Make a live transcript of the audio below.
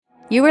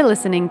You are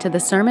listening to the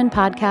Sermon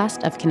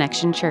Podcast of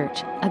Connection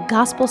Church, a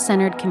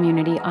gospel-centered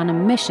community on a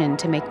mission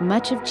to make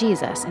much of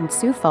Jesus in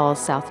Sioux Falls,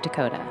 South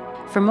Dakota.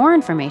 For more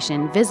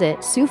information, visit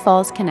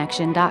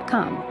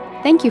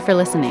SiouxFallsConnection.com. Thank you for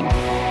listening.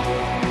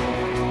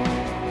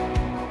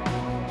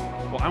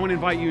 Well, I want to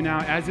invite you now,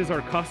 as is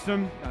our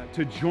custom,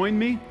 to join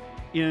me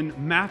in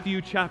Matthew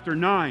chapter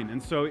 9.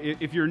 And so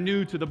if you're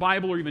new to the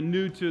Bible or even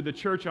new to the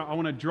church, I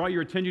want to draw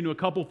your attention to a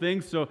couple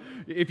things. So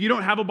if you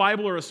don't have a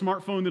Bible or a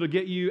smartphone that'll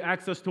get you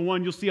access to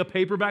one, you'll see a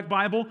paperback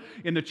Bible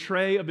in the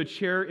tray of the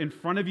chair in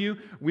front of you.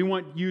 We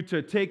want you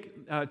to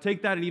take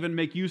that and even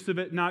make use of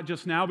it, not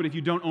just now, but if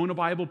you don't own a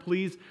Bible,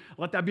 please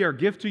let that be our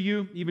gift to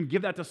you. Even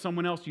give that to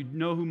someone else you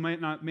know who may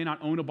not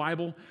own a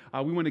Bible.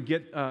 We want to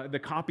get the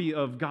copy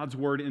of God's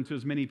Word into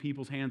as many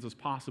people's hands as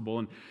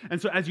possible.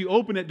 And so as you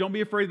open it, don't be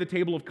afraid of the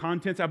table of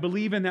contents. I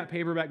believe in that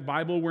paperback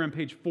Bible. We're on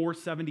page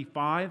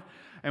 475,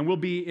 and we'll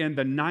be in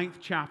the 9th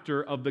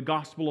chapter of the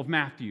Gospel of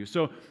Matthew.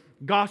 So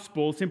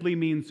gospel simply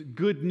means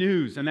good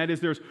news, and that is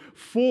there's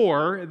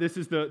four. This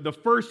is the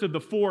first of the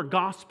four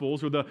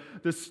Gospels, or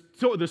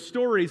the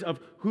stories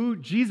of who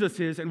Jesus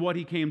is and what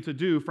he came to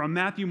do from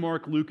Matthew,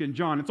 Mark, Luke, and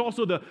John. It's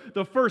also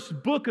the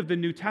first book of the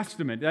New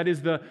Testament. That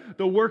is the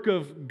work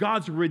of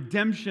God's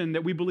redemption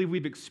that we believe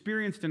we've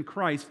experienced in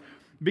Christ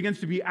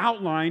begins to be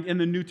outlined in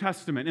the New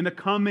Testament, in the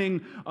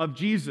coming of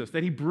Jesus,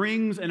 that he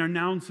brings and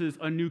announces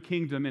a new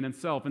kingdom in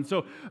himself. And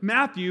so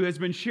Matthew has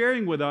been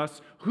sharing with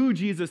us who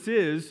Jesus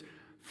is,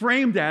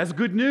 framed as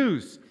good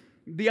news.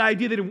 The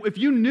idea that if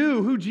you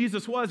knew who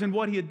Jesus was and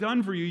what he had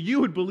done for you, you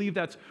would believe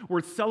that's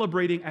worth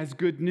celebrating as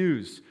good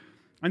news.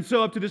 And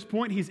so up to this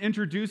point, he's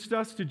introduced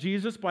us to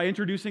Jesus by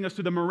introducing us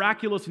to the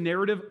miraculous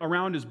narrative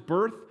around his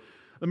birth.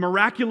 The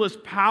miraculous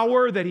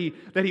power that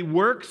he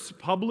works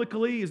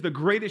publicly is the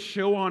greatest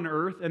show on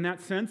earth in that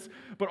sense,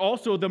 but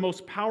also the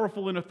most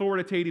powerful and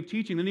authoritative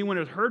teaching that anyone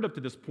has heard up to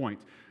this point.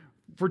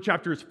 For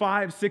chapters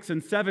 5, 6,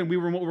 and 7, we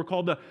were in what were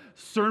called the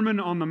Sermon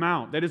on the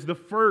Mount. That is the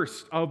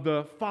first of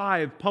the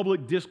 5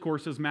 public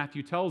discourses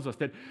Matthew tells us,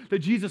 that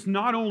Jesus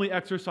not only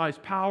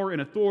exercised power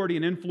and authority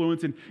and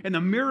influence and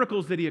the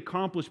miracles that he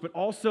accomplished, but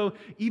also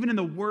even in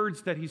the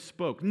words that he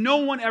spoke. No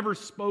one ever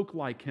spoke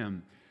like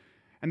him.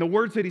 And the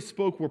words that he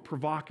spoke were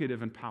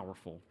provocative and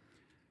powerful.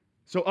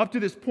 So up to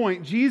this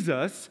point,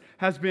 Jesus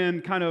has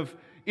been kind of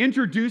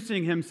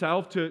introducing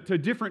himself to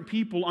different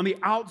people on the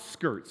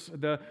outskirts,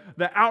 the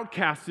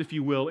outcasts, if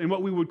you will, in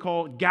what we would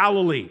call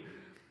Galilee.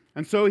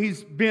 And so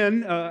he's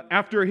been,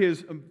 after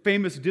his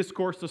famous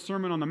discourse, the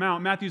Sermon on the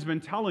Mount, Matthew's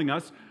been telling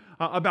us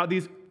about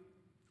these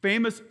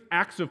famous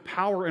acts of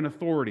power and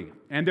authority.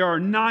 And there are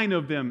 9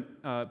 of them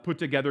put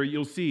together,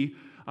 you'll see,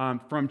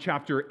 from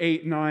chapter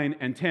 8, 9,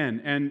 and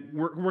 10. And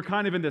we're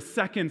kind of in the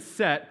second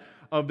set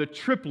of the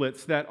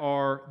triplets that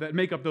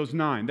make up those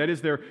 9. That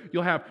is,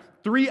 you'll have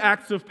 3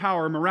 acts of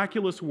power,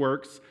 miraculous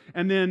works,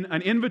 and then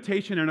an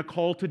invitation and a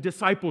call to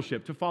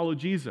discipleship, to follow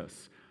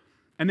Jesus.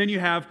 And then you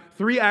have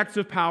 3 acts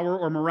of power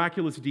or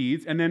miraculous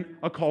deeds, and then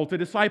a call to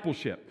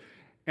discipleship.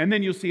 And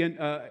then you'll see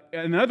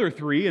another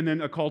 3, and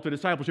then a call to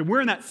discipleship.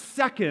 We're in that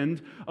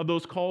second of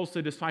those calls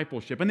to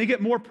discipleship. And they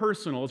get more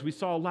personal, as we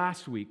saw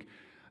last week,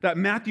 that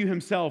Matthew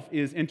himself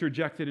is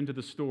interjected into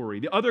the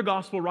story. The other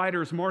gospel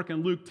writers, Mark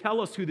and Luke,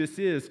 tell us who this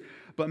is,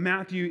 but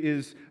Matthew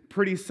is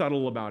pretty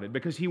subtle about it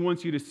because he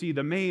wants you to see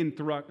the main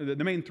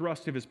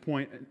thrust of his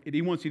point.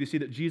 He wants you to see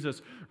that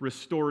Jesus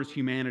restores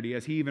humanity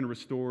as he even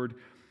restored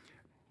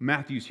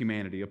Matthew's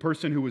humanity, a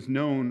person who was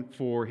known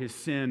for his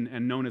sin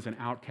and known as an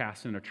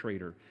outcast and a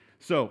traitor.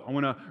 So I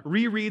want to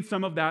reread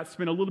some of that,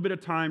 spend a little bit of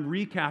time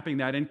recapping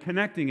that and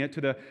connecting it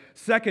to the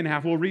second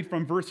half. We'll read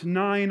from verse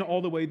 9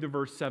 all the way to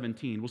verse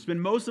 17. We'll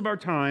spend most of our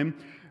time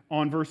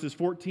on verses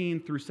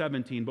 14 through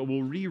 17, but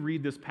we'll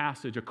reread this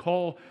passage, a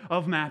call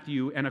of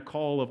Matthew and a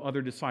call of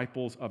other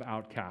disciples of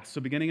outcasts. So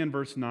beginning in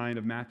verse 9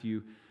 of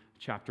Matthew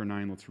chapter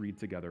 9, let's read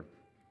together.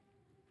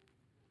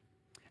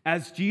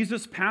 As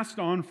Jesus passed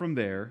on from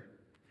there,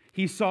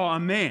 he saw a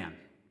man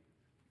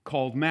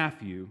called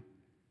Matthew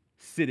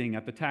sitting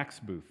at the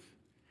tax booth.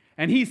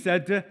 And he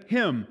said to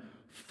him,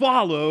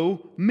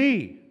 "Follow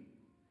me."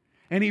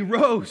 And he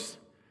rose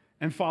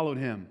and followed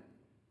him.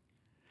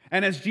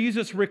 And as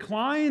Jesus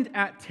reclined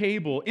at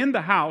table in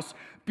the house,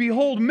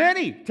 behold,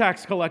 many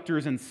tax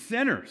collectors and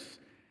sinners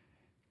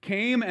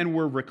came and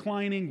were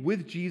reclining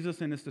with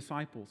Jesus and his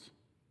disciples.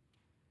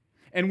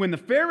 And when the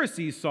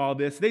Pharisees saw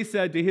this, they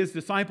said to his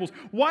disciples,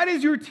 "Why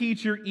does your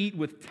teacher eat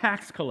with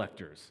tax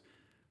collectors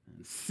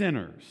and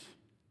sinners?"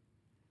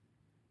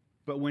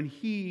 But when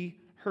he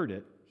heard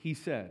it, he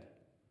said,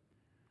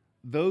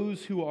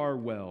 "Those who are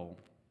well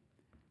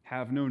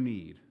have no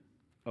need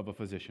of a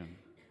physician,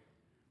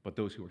 but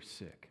those who are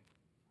sick.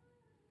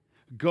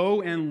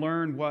 Go and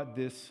learn what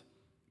this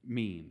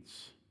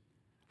means.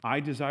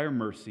 I desire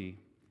mercy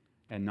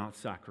and not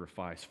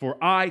sacrifice,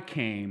 for I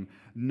came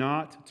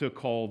not to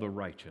call the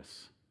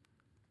righteous,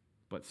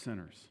 but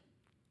sinners."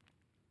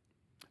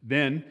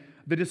 Then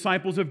the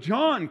disciples of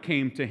John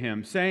came to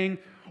him, saying,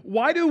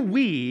 "Why do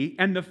we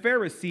and the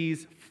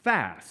Pharisees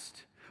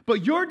fast,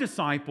 but your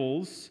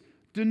disciples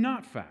do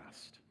not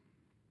fast?"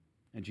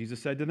 And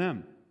Jesus said to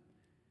them,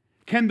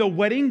 "Can the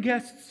wedding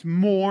guests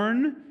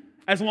mourn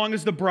as long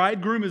as the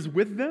bridegroom is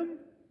with them?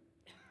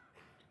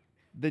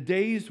 The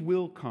days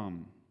will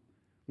come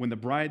when the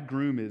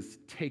bridegroom is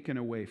taken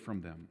away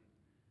from them,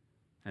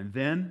 and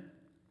then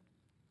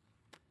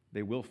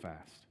they will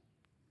fast.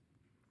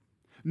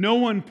 No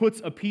one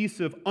puts a piece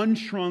of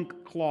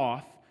unshrunk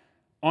cloth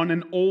on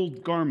an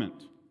old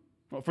garment,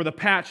 for the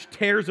patch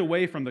tears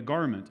away from the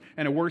garment,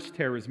 and a worse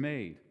tear is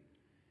made.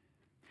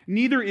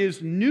 Neither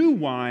is new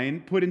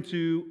wine put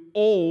into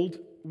old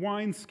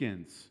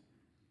wineskins.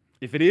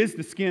 If it is,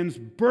 the skins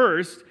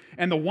burst,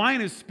 and the wine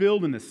is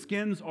spilled, and the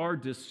skins are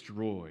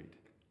destroyed.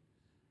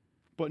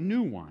 But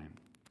new wine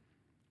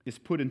is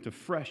put into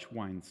fresh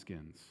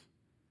wineskins,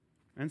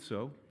 and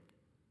so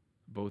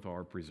both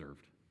are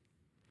preserved."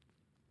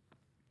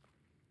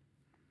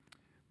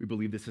 We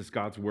believe this is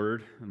God's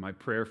word, and my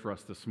prayer for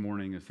us this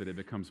morning is that it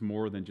becomes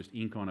more than just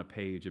ink on a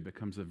page. It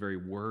becomes the very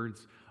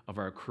words of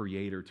our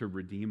Creator to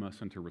redeem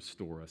us and to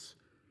restore us.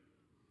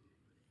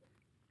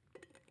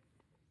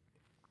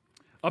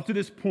 Up to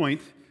this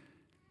point,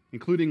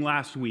 including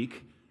last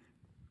week,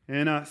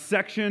 in a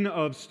section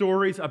of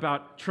stories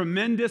about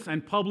tremendous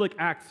and public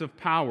acts of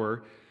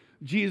power,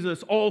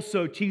 Jesus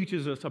also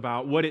teaches us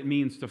about what it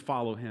means to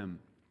follow Him.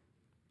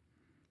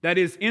 That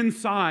is,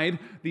 inside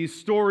these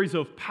stories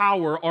of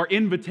power are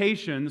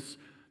invitations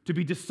to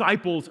be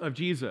disciples of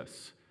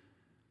Jesus,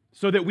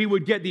 so that we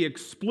would get the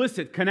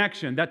explicit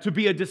connection that to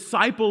be a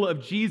disciple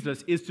of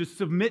Jesus is to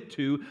submit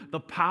to the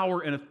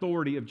power and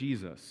authority of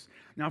Jesus.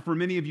 Now, for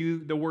many of you,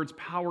 the words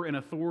power and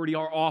authority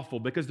are awful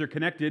because they're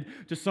connected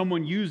to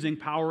someone using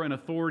power and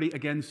authority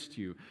against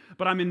you.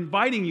 But I'm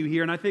inviting you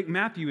here, and I think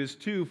Matthew is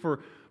too,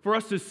 for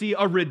us to see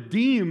a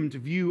redeemed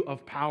view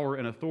of power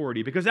and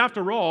authority. Because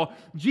after all,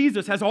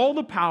 Jesus has all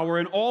the power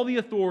and all the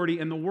authority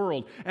in the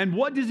world. And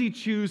what does He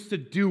choose to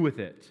do with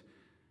it?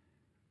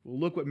 Well,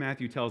 look what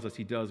Matthew tells us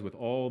He does with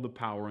all the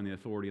power and the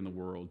authority in the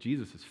world.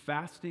 Jesus is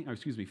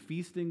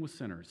feasting with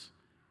sinners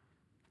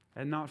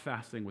and not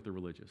fasting with the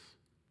religious.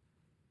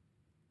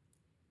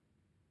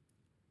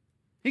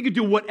 He could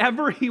do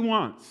whatever He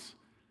wants.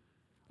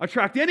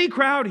 Attract any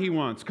crowd He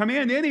wants.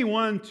 Command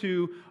anyone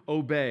to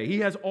obey. He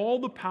has all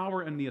the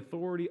power and the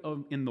authority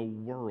in the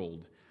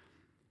world.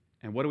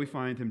 And what do we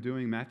find Him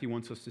doing? Matthew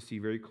wants us to see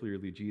very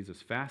clearly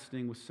Jesus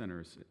fasting with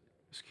sinners.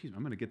 Excuse me,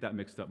 I'm going to get that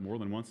mixed up more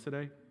than once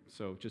today,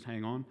 so just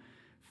hang on.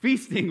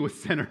 Feasting with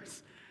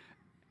sinners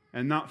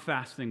and not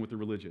fasting with the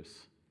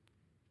religious.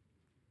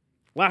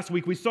 Last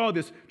week we saw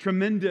this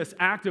tremendous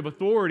act of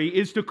authority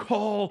is to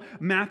call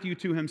Matthew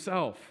to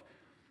Himself.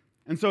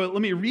 And so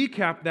let me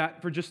recap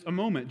that for just a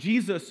moment.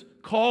 Jesus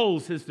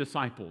calls His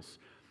disciples.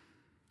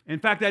 In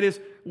fact, that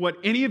is what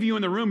any of you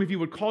in the room, if you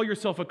would call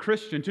yourself a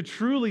Christian, to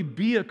truly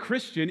be a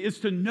Christian is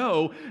to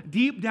know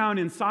deep down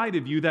inside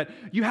of you that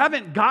you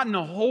haven't gotten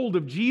a hold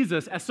of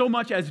Jesus as so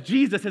much as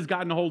Jesus has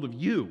gotten a hold of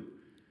you.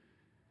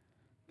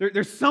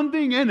 There's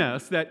something in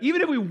us that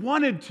even if we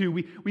wanted to,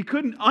 we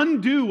couldn't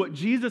undo what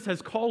Jesus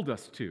has called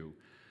us to.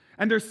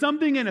 And there's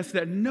something in us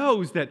that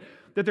knows that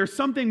there's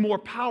something more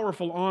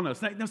powerful on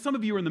us. Now, some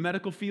of you are in the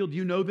medical field.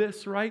 You know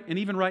this, right? And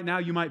even right now,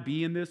 you might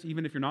be in this,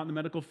 even if you're not in the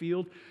medical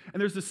field. And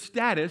there's a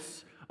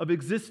status of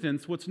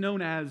existence, what's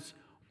known as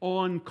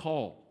on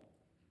call,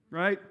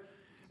 right?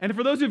 And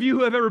for those of you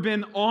who have ever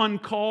been on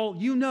call,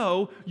 you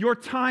know your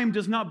time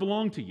does not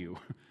belong to you.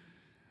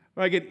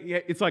 Like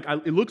it's like,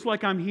 it looks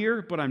like I'm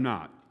here, but I'm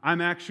not.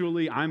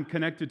 I'm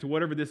connected to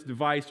whatever this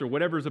device or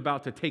whatever is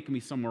about to take me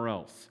somewhere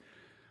else.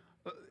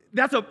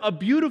 That's a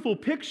beautiful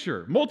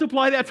picture.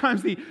 Multiply that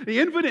times the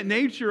infinite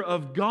nature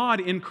of God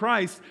in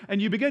Christ,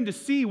 and you begin to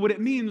see what it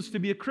means to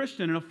be a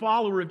Christian and a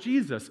follower of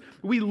Jesus.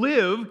 We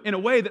live in a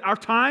way that our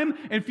time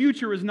and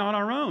future is not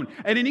our own.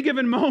 At any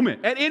given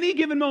moment, in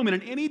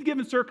any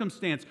given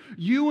circumstance,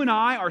 you and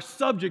I are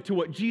subject to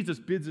what Jesus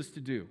bids us to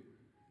do.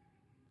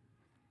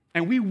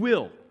 And we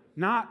will,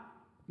 not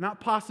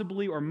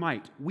possibly or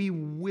might, we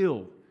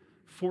will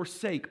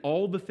forsake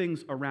all the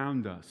things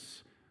around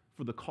us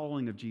for the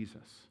calling of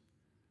Jesus.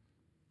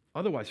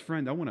 Otherwise,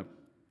 friend, I want to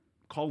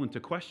call into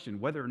question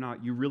whether or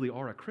not you really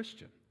are a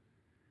Christian.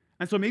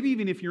 And so maybe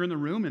even if you're in the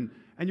room and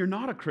you're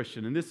not a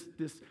Christian, and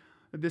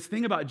this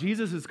thing about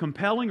Jesus is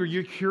compelling, or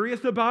you're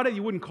curious about it,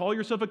 you wouldn't call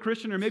yourself a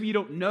Christian, or maybe you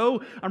don't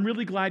know, I'm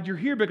really glad you're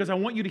here because I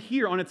want you to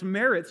hear on its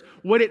merits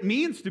what it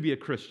means to be a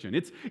Christian.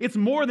 It's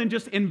more than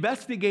just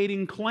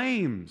investigating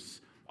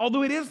claims,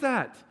 although it is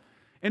that.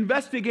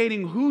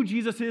 Investigating who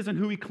Jesus is and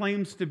who He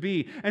claims to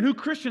be, and who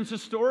Christians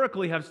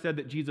historically have said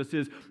that Jesus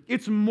is.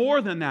 It's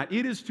more than that.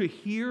 It is to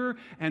hear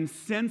and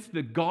sense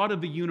the God of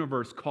the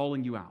universe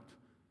calling you out.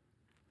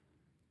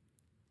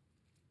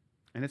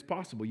 And it's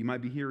possible you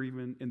might be here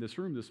even in this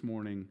room this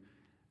morning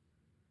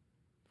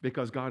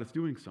because God is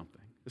doing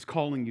something, is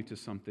calling you to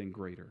something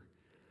greater.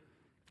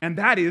 And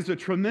that is a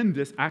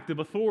tremendous act of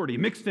authority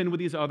mixed in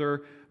with these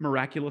other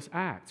miraculous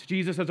acts.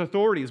 Jesus has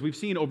authority, as we've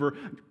seen, over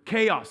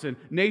chaos and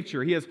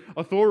nature. He has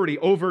authority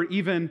over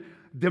even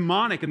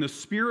demonic and the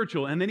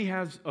spiritual. And then He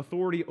has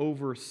authority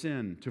over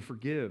sin, to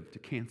forgive, to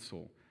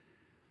cancel.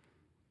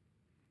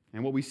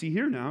 And what we see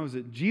here now is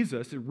that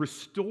Jesus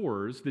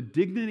restores the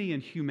dignity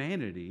and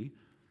humanity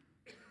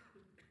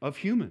of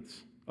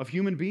humans, of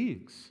human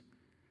beings.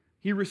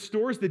 He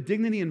restores the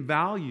dignity and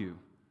value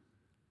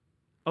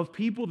of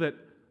people that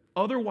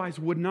otherwise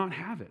would not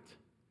have it.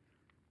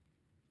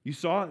 You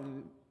saw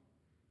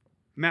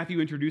Matthew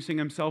introducing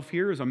himself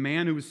here as a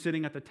man who was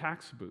sitting at the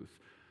tax booth.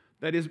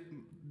 That is,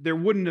 there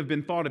wouldn't have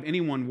been thought of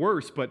anyone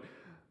worse, but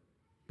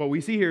what we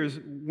see here is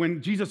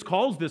when Jesus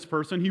calls this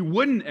person he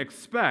wouldn't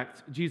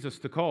expect Jesus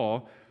to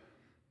call,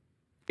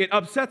 it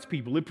upsets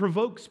people, it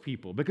provokes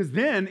people, because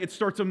then it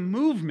starts a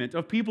movement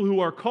of people who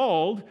are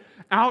called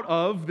out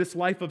of this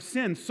life of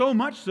sin, so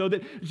much so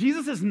that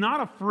Jesus is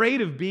not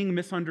afraid of being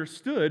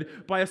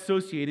misunderstood by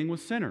associating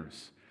with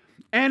sinners.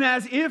 And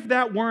as if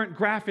that weren't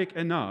graphic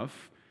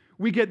enough,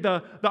 we get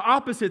the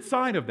opposite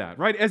side of that,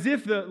 right? As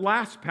if the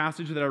last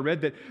passage that I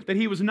read, that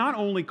he was not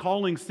only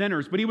calling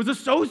sinners, but he was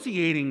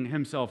associating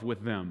himself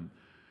with them.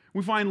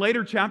 We find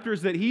later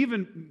chapters that he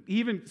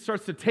even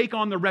starts to take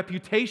on the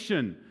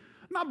reputation,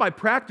 not by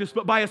practice,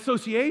 but by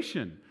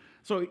association.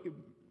 So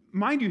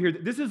mind you here,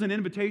 this is an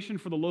invitation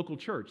for the local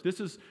church.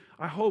 This is,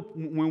 I hope,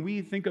 when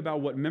we think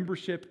about what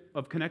membership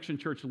of Connection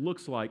Church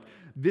looks like,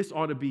 this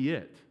ought to be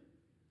it.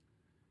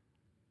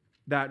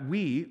 That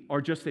we are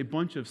just a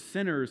bunch of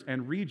sinners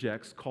and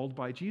rejects called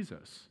by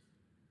Jesus.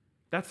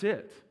 That's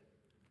it.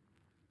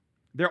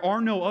 There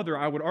are no other,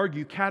 I would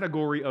argue,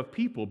 category of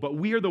people, but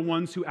we are the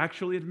ones who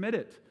actually admit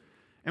it.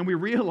 And we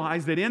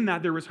realize that in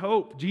that there is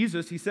hope.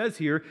 Jesus, he says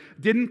here,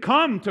 didn't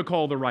come to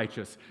call the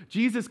righteous.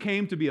 Jesus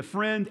came to be a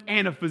friend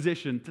and a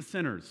physician to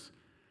sinners.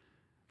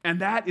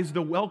 And that is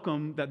the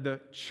welcome that the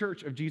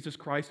Church of Jesus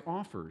Christ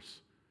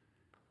offers.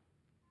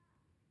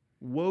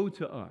 Woe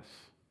to us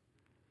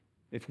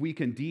if we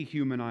can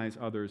dehumanize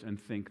others and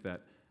think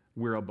that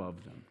we're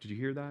above them. Did you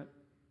hear that?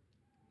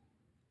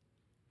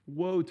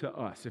 Woe to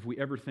us if we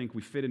ever think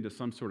we fit into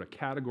some sort of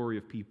category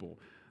of people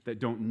that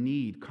don't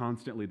need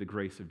constantly the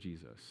grace of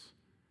Jesus.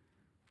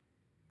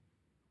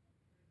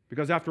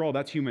 Because after all,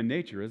 that's human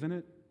nature, isn't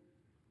it?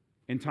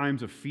 In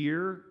times of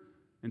fear,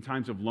 in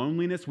times of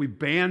loneliness, we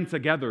band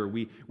together.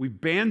 We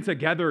band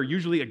together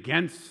usually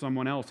against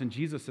someone else. And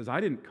Jesus says, I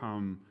didn't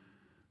come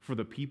for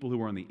the people who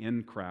were in the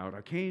in crowd. I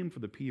came for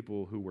the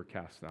people who were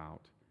cast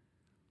out.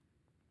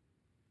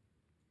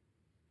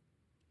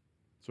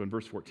 So in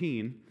verse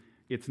 14,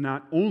 it's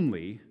not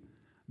only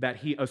that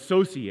he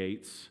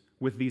associates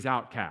with these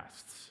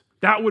outcasts.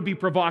 That would be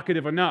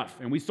provocative enough,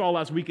 and we saw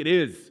last week it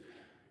is.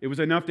 It was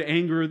enough to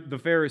anger the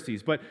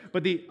Pharisees. But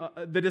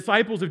the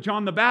disciples of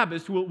John the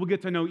Baptist, who we'll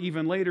get to know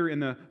even later in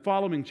the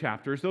following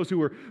chapters, those who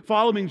were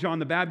following John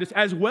the Baptist,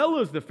 as well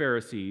as the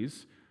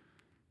Pharisees,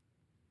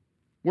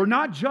 were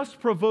not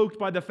just provoked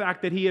by the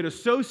fact that he had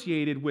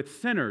associated with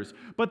sinners,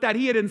 but that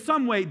he had in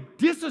some way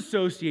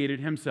disassociated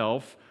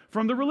himself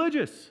from the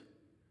religious.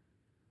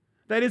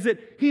 That is, that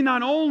he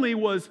not only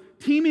was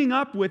teaming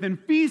up with and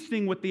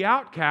feasting with the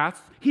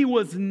outcasts, he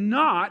was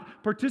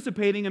not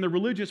participating in the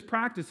religious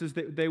practices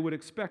that they would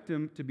expect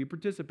him to be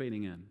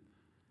participating in.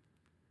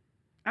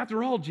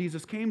 After all,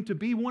 Jesus came to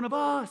be one of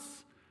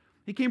us.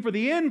 He came for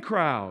the in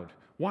crowd.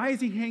 Why is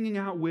he hanging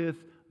out with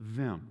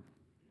them?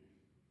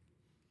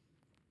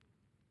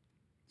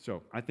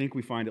 So I think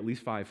we find at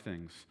least 5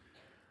 things.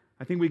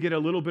 I think we get a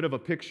little bit of a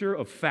picture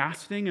of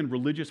fasting and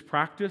religious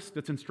practice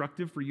that's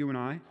instructive for you and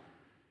I.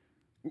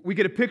 We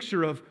get a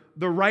picture of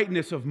the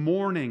rightness of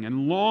mourning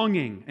and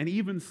longing and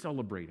even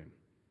celebrating.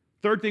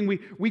 Third thing,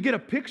 we get a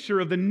picture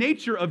of the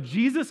nature of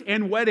Jesus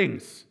and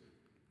weddings.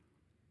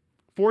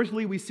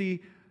 Fourthly, we see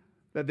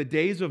that the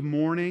days of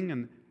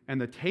mourning and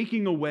the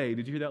taking away,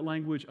 did you hear that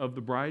language, of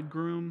the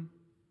bridegroom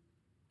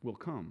will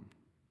come.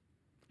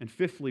 And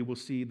fifthly, we'll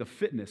see the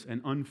fitness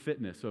and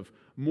unfitness of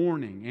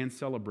mourning and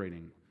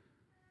celebrating.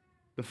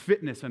 The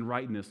fitness and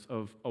rightness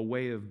of a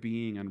way of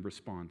being and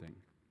responding.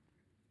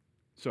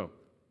 So,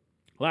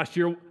 last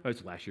year,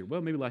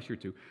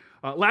 too.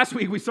 Last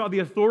week we saw the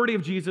authority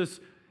of Jesus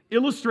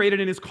illustrated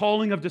in his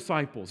calling of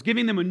disciples,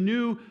 giving them a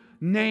new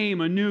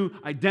name, a new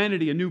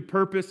identity, a new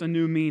purpose, a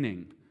new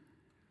meaning.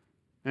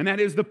 And that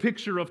is the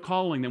picture of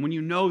calling, that when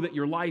you know that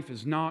your life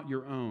is not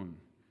your own.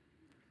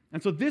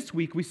 And so this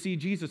week we see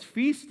Jesus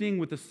feasting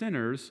with the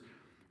sinners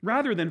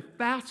rather than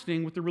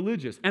fasting with the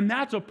religious. And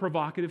that's a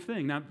provocative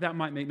thing. Now, that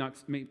might not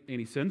make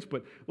any sense,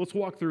 but let's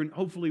walk through and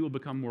hopefully it will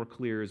become more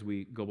clear as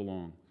we go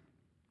along.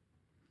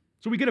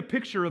 So we get a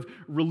picture of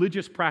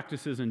religious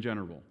practices in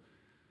general.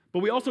 But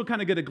we also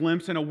kind of get a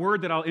glimpse in a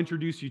word that I'll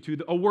introduce you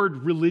to, a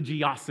word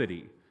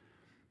religiosity.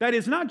 That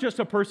is not just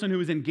a person who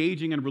is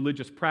engaging in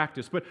religious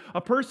practice, but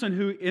a person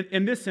who,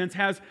 in this sense,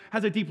 has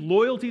a deep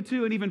loyalty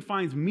to and even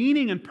finds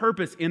meaning and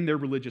purpose in their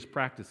religious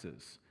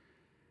practices.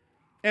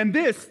 And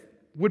this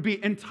would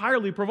be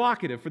entirely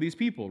provocative for these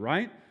people,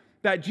 right?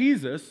 That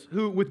Jesus,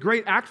 who with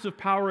great acts of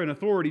power and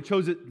authority,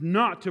 chose it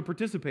not to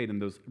participate in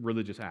those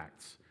religious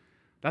acts.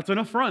 That's an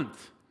affront.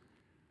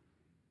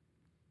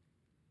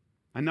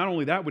 And not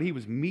only that, what he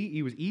was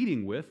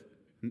eating with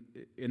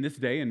in this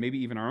day, and maybe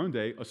even our own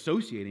day,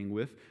 associating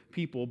with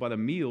people by the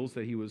meals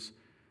that he was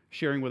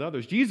sharing with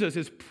others. Jesus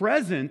is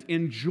present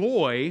in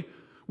joy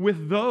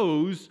with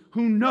those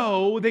who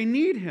know they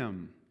need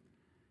him.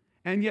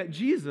 And yet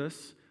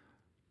Jesus,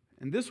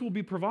 and this will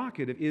be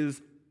provocative,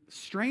 is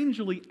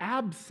strangely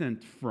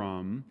absent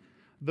from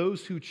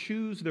those who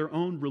choose their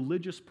own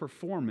religious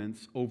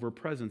performance over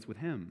presence with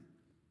him.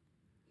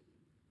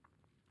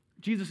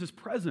 Jesus is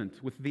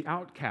present with the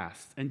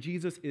outcasts, and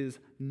Jesus is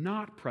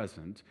not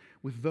present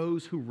with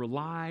those who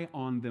rely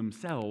on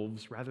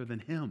themselves rather than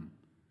him.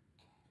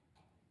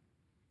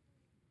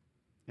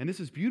 And this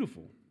is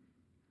beautiful.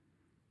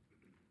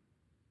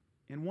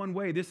 In one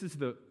way, this is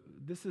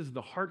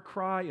the heart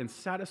cry and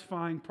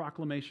satisfying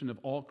proclamation of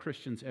all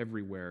Christians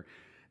everywhere.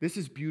 This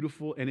is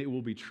beautiful, and it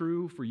will be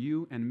true for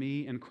you and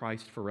me and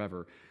Christ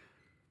forever.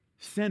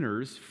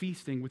 Sinners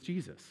feasting with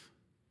Jesus.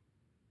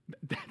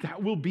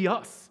 That will be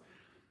us.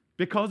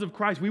 Because of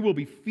Christ, we will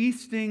be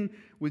feasting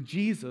with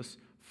Jesus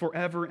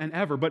forever and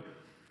ever.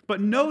 But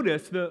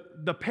notice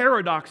the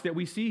paradox that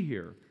we see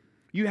here.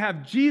 You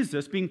have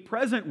Jesus being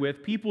present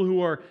with people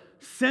who are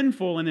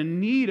sinful and in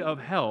need of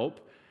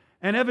help,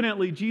 and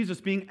evidently Jesus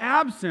being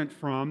absent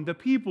from the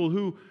people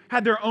who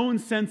had their own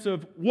sense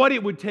of what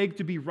it would take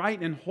to be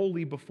right and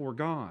holy before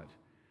God.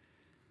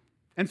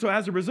 And so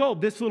as a result,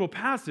 this little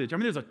passage,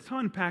 there's a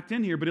ton packed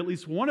in here, but at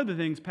least one of the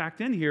things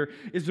packed in here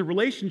is the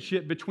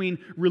relationship between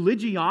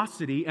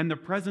religiosity and the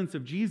presence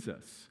of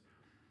Jesus.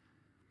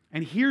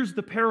 And here's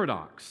the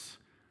paradox.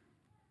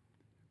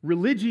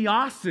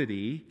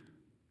 Religiosity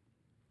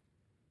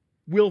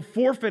will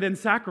forfeit and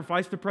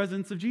sacrifice the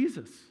presence of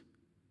Jesus.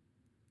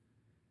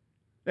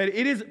 That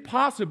it is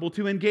possible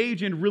to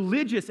engage in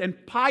religious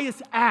and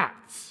pious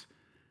acts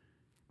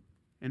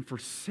and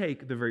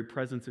forsake the very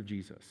presence of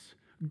Jesus.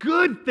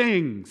 Good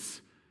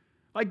things,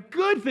 like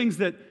good things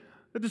that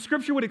the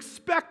Scripture would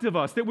expect of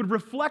us, that would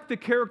reflect the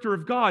character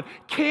of God,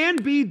 can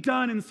be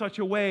done in such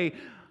a way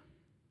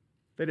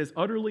that is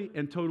utterly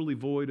and totally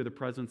void of the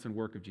presence and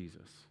work of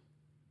Jesus.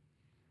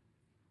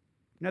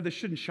 Now, this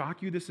shouldn't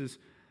shock you. This is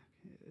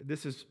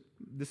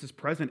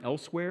present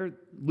elsewhere.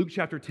 Luke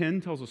chapter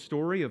 10 tells a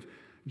story of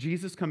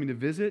Jesus coming to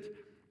visit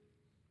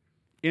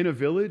in a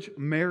village,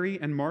 Mary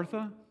and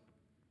Martha.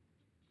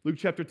 Luke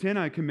chapter 10,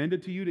 I commend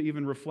it to you to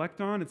even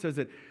reflect on. It says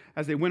that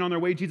as they went on their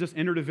way, Jesus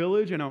entered a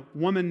village, and a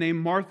woman named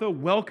Martha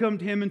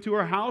welcomed him into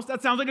her house.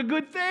 That sounds like a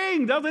good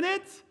thing, doesn't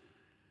it?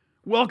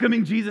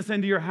 Welcoming Jesus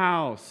into your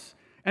house.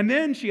 And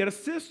then she had a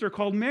sister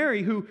called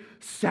Mary who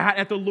sat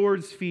at the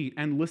Lord's feet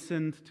and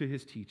listened to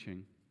his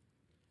teaching.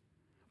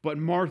 But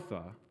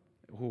Martha,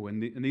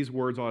 and these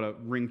words ought to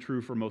ring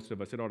true for most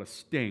of us, it ought to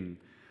sting.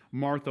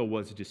 Martha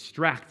was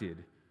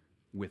distracted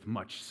with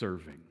much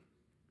serving.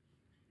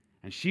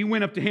 And she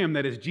went up to him,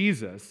 that is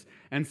Jesus,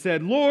 and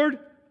said, Lord,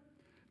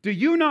 do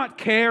you not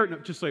care? No,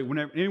 just like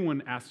whenever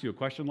anyone asks you a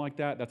question like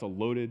that, that's a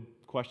loaded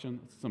question,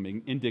 some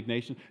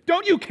indignation.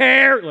 Don't you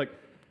care? Like,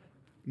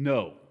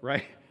 no,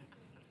 right?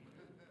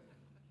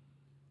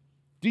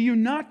 Do you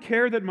not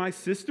care that my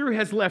sister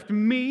has left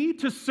me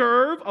to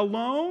serve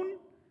alone?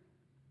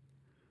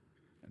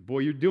 And boy,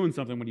 you're doing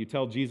something when you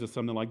tell Jesus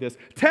something like this.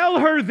 Tell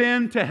her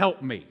then to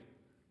help me.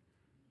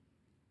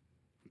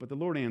 But the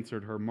Lord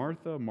answered her,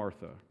 Martha,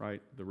 Martha,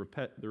 right? The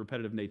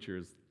repetitive nature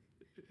is,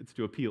 it's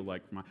to appeal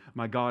like,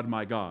 my God,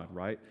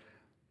 right?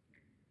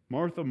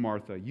 Martha,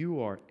 Martha,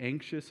 you are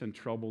anxious and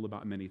troubled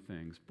about many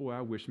things. Boy, I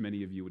wish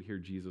many of you would hear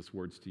Jesus'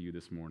 words to you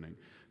this morning.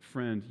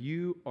 Friend,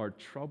 you are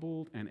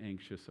troubled and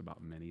anxious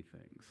about many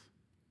things.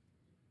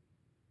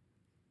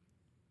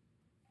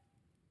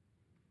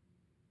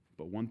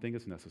 But one thing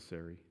is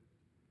necessary.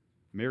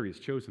 Mary has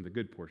chosen the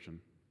good portion,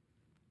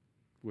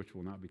 which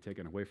will not be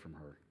taken away from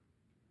her.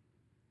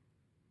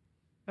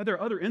 Now, there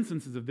are other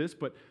instances of this,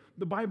 but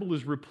the Bible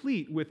is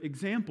replete with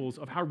examples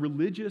of how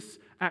religious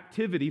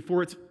activity,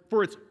 for its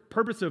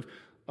purpose of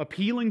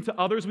appealing to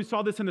others. We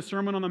saw this in the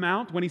Sermon on the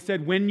Mount when he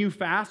said, when you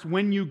fast,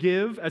 when you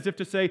give, as if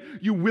to say,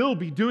 you will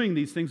be doing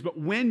these things, but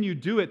when you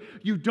do it,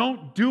 you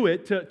don't do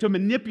it to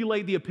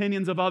manipulate the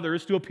opinions of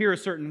others to appear a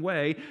certain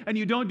way, and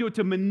you don't do it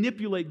to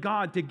manipulate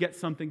God to get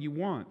something you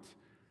want.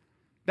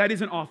 That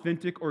isn't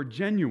authentic or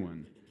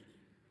genuine.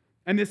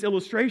 And this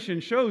illustration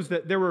shows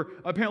that there were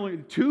apparently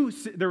two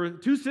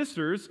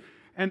sisters,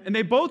 and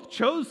they both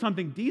chose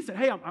something decent.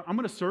 Hey, I'm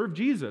going to serve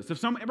Jesus. If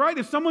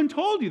someone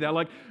told you that,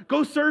 like,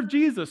 go serve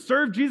Jesus,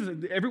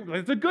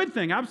 it's a good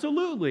thing,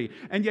 absolutely.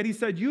 And yet he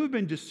said, you have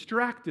been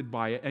distracted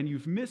by it, and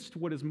you've missed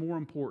what is more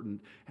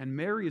important. And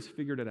Mary has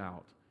figured it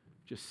out,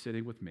 just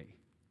sitting with me.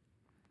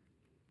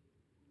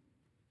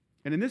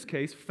 And in this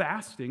case,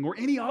 fasting or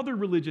any other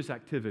religious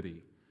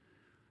activity,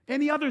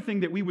 any other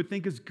thing that we would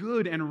think is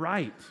good and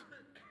right.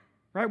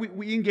 Right?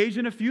 We engage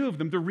in a few of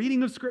them. The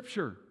reading of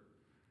Scripture.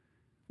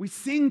 We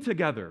sing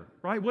together,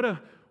 right?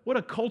 What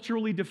a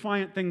culturally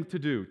defiant thing to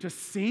do. To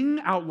sing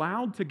out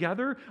loud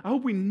together. I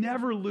hope we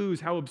never lose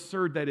how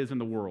absurd that is in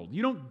the world.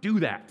 You don't do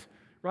that,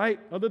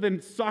 right? Other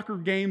than soccer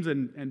games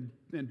and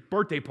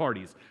birthday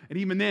parties. And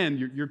even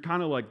then, you're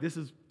kind of like, this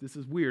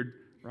is weird,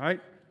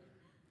 right?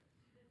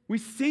 We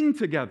sing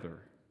together.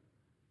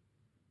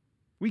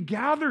 We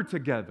gather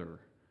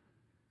together.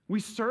 We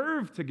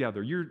serve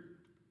together.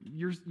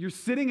 You're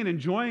sitting and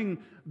enjoying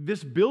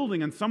this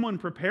building, and someone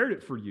prepared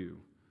it for you.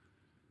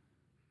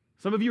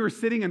 Some of you are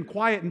sitting in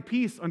quiet and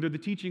peace under the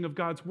teaching of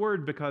God's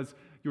word because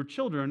your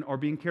children are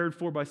being cared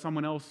for by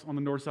someone else on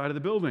the north side of the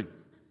building.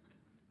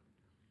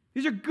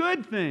 These are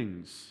good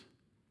things.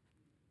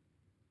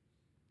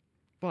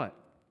 But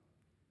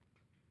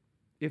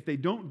if they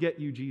don't get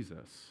you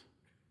Jesus,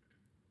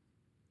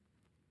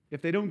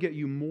 if they don't get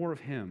you more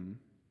of Him,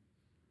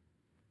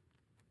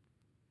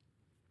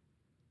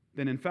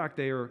 then in fact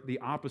they are the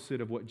opposite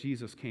of what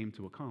Jesus came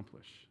to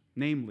accomplish,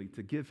 namely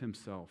to give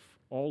Himself,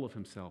 all of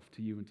Himself,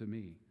 to you and to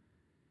me.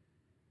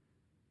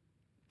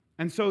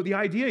 And so the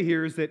idea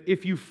here is that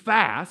if you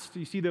fast,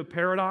 you see the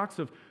paradox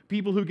of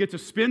people who get to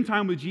spend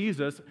time with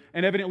Jesus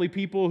and evidently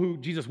people who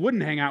Jesus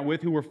wouldn't hang out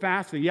with who were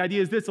fasting. The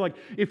idea is this, like,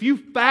 if you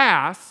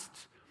fast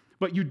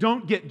but you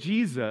don't get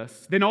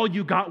Jesus, then all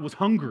you got was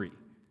hungry.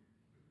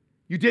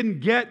 You didn't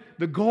get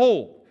the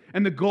goal.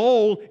 And the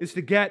goal is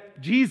to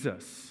get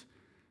Jesus.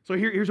 So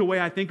here's a way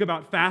I think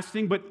about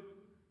fasting, but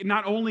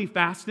not only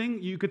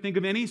fasting, you could think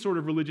of any sort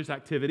of religious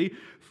activity.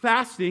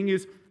 Fasting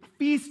is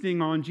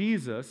feasting on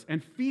Jesus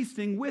and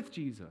feasting with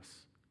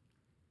Jesus.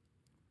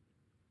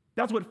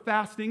 That's what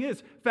fasting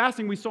is.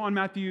 Fasting, we saw in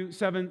Matthew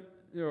 7,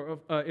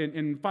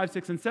 in 5,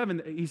 6, and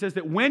 7, he says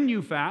that when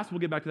you fast, we'll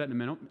get back to that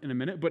in a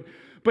minute, but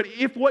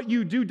if what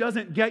you do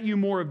doesn't get you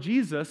more of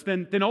Jesus,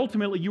 then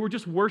ultimately you are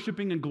just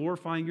worshiping and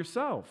glorifying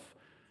yourself.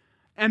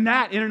 And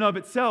that in and of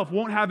itself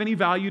won't have any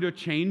value to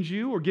change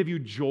you or give you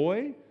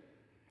joy.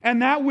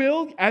 And that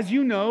will, as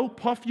you know,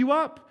 puff you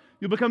up.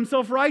 You'll become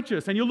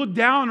self-righteous, and you'll look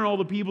down on all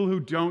the people who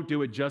don't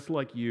do it just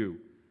like you.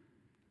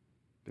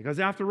 Because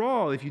after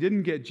all, if you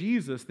didn't get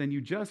Jesus, then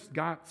you just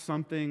got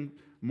something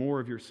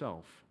more of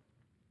yourself.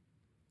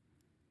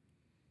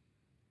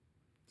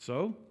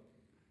 So,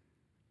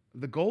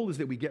 the goal is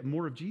that we get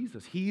more of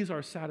Jesus. He is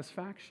our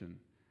satisfaction.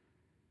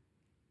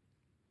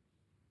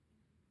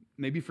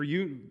 Maybe for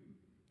you,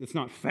 it's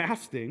not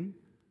fasting,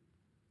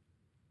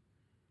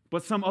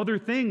 but some other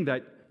thing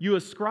that you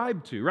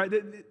ascribe to, right?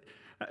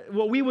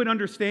 What we would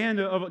understand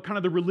of kind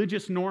of the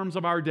religious norms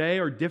of our day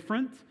are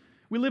different.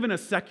 We live in a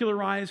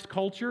secularized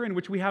culture in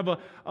which we have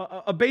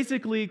a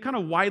basically kind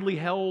of widely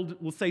held,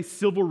 we'll say,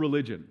 civil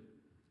religion,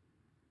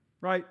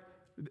 right?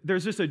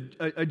 There's just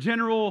a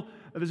general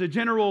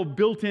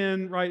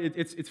built-in, right?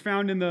 It's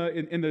found in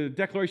the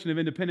Declaration of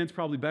Independence,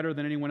 probably better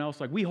than anyone else.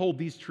 Like, we hold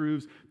these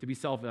truths to be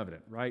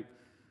self-evident, right?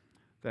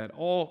 That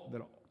all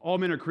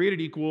men are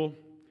created equal.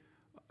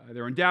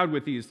 They're endowed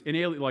with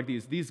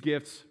these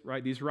gifts,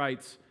 right? These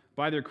rights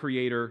by their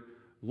Creator: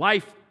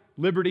 life,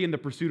 liberty, and the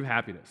pursuit of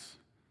happiness.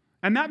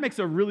 And that makes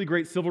a really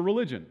great civil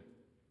religion,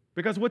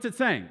 because what's it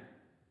saying?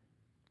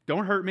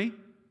 Don't hurt me,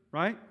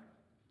 right?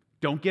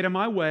 Don't get in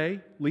my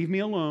way. Leave me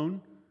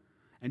alone.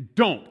 And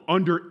don't,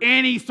 under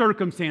any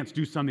circumstance,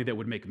 do something that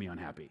would make me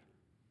unhappy.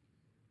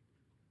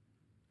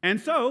 And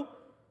so,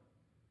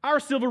 our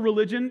civil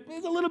religion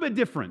is a little bit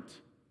different.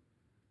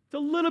 It's a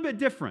little bit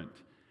different.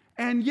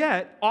 And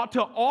yet, ought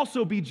to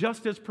also be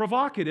just as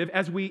provocative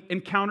as we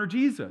encounter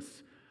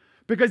Jesus.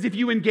 Because if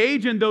you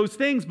engage in those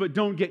things but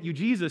don't get you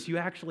Jesus, you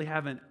actually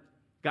haven't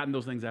gotten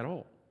those things at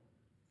all.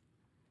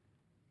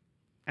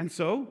 And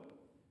so,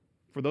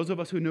 for those of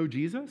us who know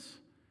Jesus,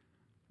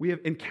 we have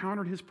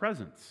encountered His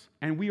presence,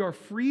 and we are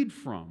freed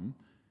from,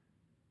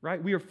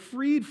 right? We are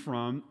freed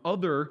from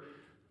other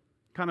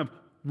kind of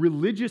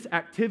religious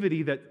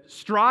activity that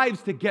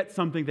strives to get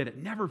something that it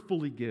never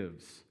fully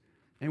gives.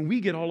 And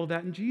we get all of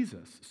that in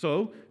Jesus.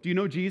 So, do you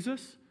know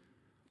Jesus?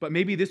 But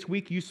maybe this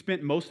week you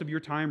spent most of your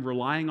time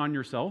relying on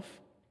yourself.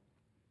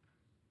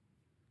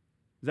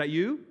 Is that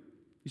you?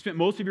 You spent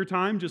most of your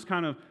time just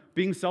kind of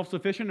being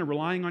self-sufficient and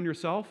relying on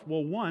yourself?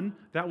 Well, one,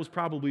 that was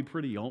probably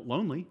pretty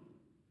lonely.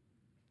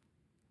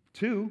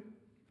 Two,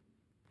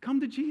 come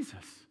to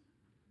Jesus.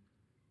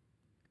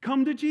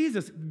 Come to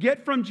Jesus.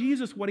 Get from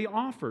Jesus what He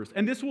offers.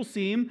 And this will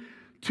seem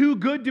too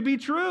good to be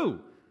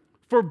true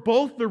for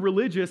both the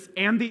religious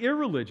and the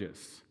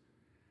irreligious.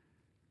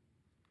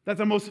 That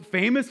the most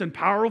famous and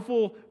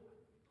powerful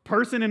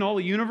person in all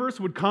the universe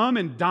would come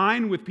and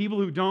dine with people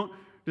who don't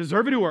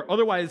deserve it, who are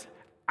otherwise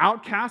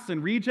outcasts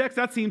and rejects.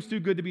 That seems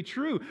too good to be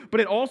true. But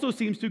it also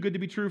seems too good to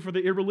be true for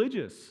the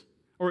irreligious.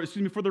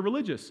 For the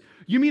religious.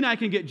 You mean I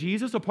can get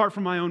Jesus apart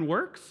from my own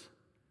works?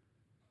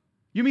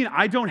 You mean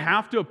I don't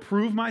have to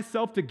prove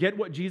myself to get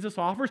what Jesus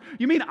offers?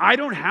 You mean I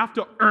don't have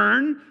to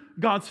earn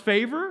God's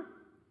favor?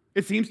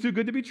 It seems too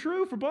good to be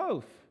true for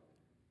both.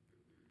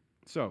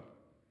 So,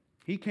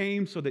 He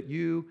came so that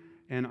you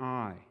and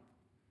I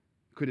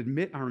could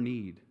admit our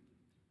need,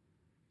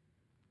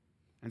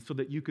 and so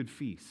that you could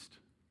feast,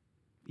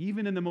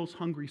 even in the most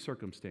hungry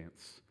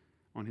circumstance,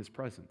 on His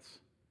presence.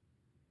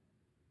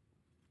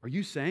 Are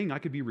you saying I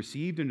could be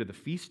received into the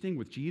feasting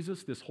with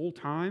Jesus this whole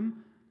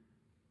time?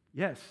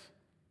 Yes.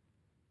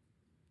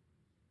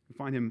 We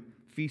find Him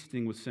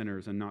feasting with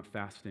sinners and not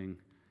fasting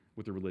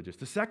with the religious.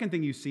 The second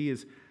thing you see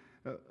is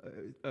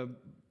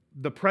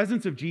the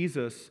presence of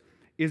Jesus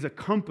is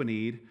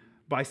accompanied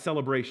by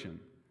celebration.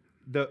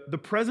 The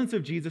presence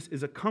of Jesus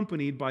is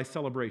accompanied by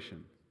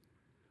celebration.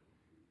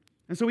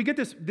 And so we get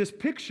this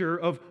picture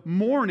of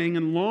mourning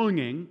and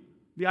longing,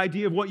 the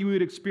idea of what you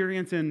would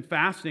experience in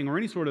fasting or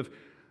any sort of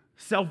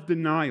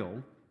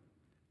self-denial,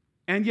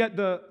 and yet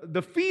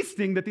the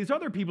feasting that these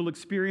other people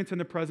experience in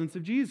the presence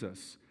of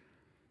Jesus.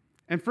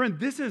 And friend,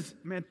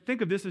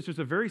 think of this as just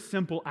a very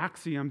simple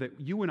axiom that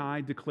you and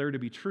I declare to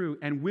be true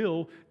and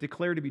will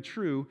declare to be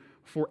true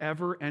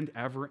forever and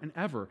ever and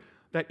ever.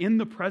 That in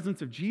the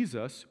presence of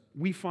Jesus,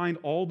 we find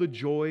all the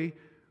joy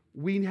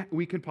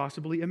we could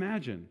possibly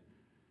imagine.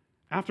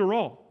 After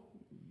all,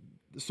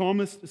 the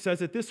psalmist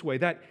says it this way,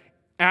 that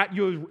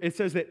it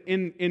says that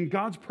in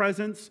God's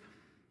presence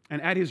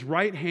and at his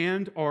right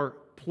hand are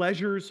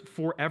pleasures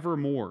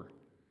forevermore.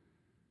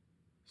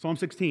 Psalm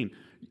 16,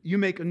 you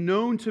make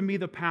known to me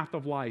the path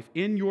of life.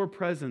 In your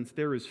presence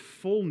there is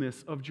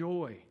fullness of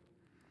joy.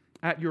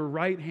 At your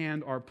right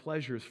hand are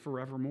pleasures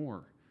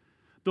forevermore.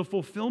 The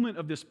fulfillment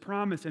of this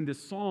promise and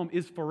this psalm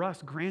is for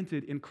us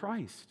granted in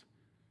Christ.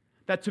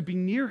 That to be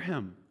near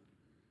him.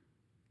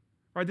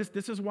 Right,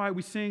 this is why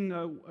we sing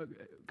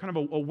kind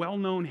of a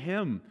well-known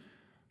hymn,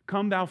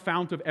 Come Thou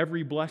Fount of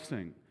Every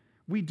Blessing.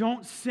 We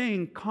don't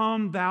sing,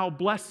 Come Thou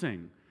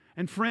Blessing.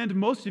 And friend,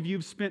 most of you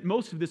have spent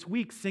most of this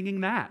week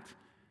singing that.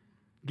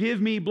 Give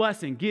me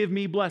blessing, give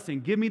me blessing,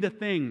 give me the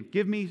thing,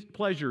 give me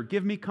pleasure,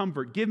 give me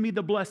comfort, give me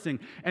the blessing.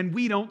 And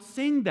we don't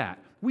sing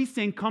that. We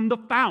sing, Come the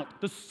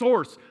fount, the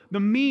source, the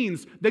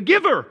means, the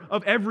giver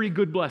of every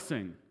good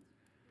blessing.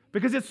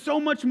 Because it's so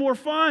much more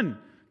fun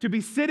to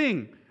be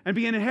sitting and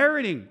be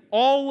inheriting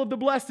all of the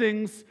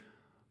blessings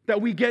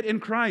that we get in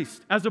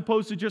Christ, as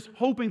opposed to just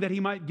hoping that he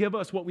might give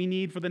us what we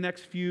need for the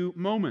next few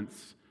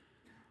moments.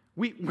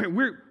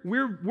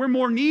 We're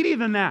more needy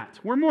than that.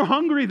 We're more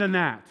hungry than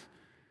that.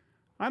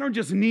 I don't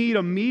just need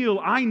a meal.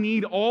 I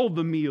need all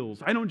the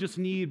meals. I don't just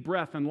need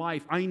breath and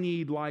life. I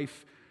need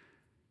life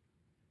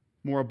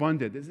more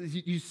abundant.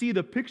 You see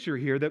the picture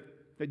here that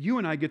you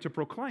and I get to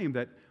proclaim,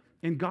 that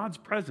in God's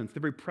presence, the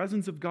very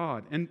presence of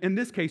God, and in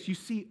this case, you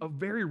see a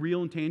very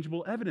real and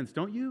tangible evidence,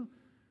 don't you?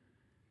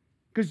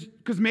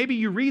 Because maybe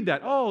you read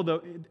that,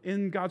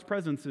 in God's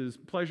presence is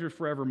pleasure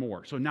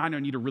forevermore. So now I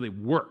don't need to really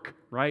work,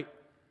 right?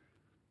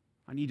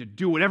 I need to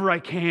do whatever I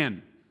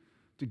can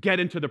to get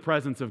into the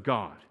presence of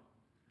God.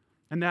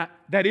 And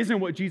that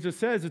isn't what Jesus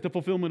says is the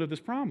fulfillment of this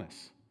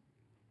promise.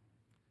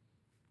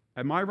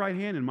 At my right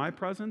hand, in my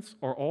presence,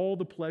 are all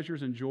the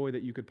pleasures and joy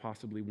that you could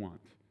possibly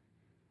want.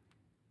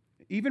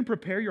 Even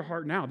prepare your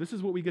heart now. This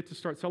is what we get to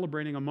start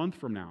celebrating a month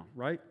from now,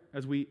 right?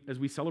 As we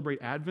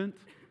celebrate Advent.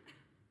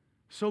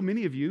 So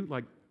many of you,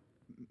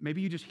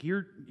 maybe you just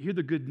hear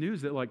the good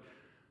news that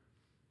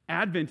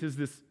Advent is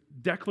this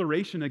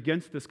declaration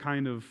against this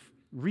kind of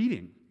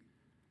reading.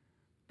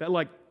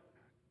 That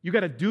you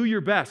got to do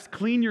your best,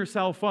 clean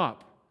yourself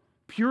up,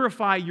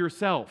 purify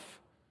yourself,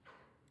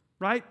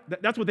 right?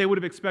 That's what they would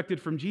have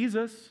expected from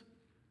Jesus.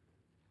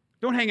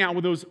 Don't hang out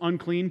with those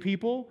unclean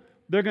people.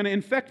 They're going to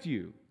infect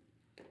you.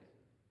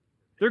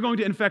 They're going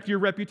to infect your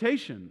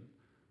reputation.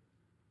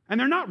 And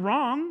they're not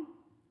wrong,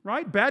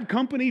 right? Bad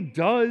company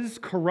does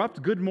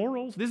corrupt good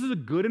morals. This is a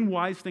good and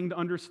wise thing to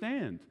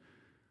understand.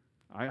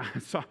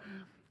 I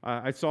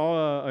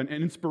saw an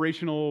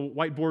inspirational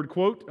whiteboard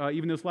quote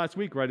even this last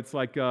week, right? It's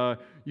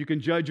you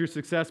can judge your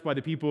success by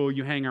the people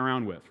you hang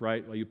around with,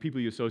 right? People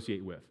you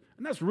associate with.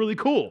 And that's really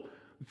cool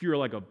if you're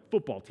like a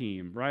football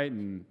team, right?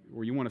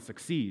 Or you want to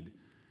succeed.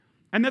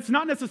 And that's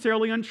not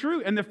necessarily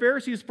untrue, and the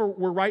Pharisees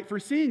were right for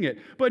seeing it.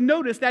 But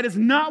notice, that is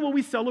not what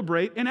we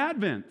celebrate in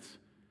Advent.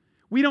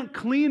 We don't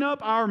clean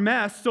up our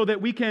mess so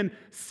that we can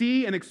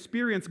see and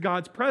experience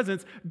God's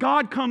presence.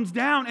 God comes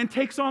down and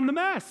takes on the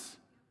mess.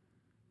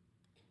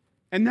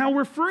 And now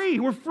we're free.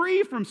 We're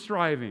free from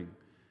striving.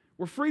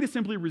 We're free to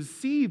simply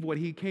receive what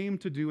he came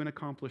to do and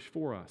accomplish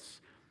for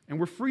us. And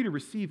we're free to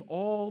receive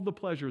all the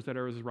pleasures that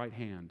are at his right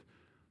hand,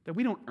 that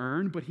we don't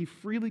earn, but he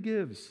freely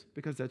gives,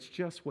 because that's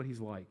just what he's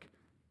like.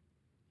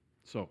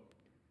 So,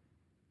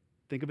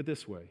 think of it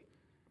this way.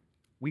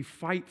 We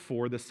fight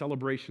for the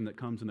celebration that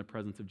comes in the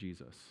presence of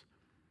Jesus.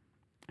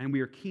 And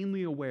we are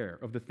keenly aware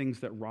of the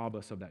things that rob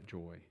us of that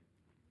joy.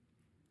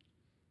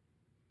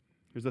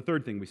 Here's the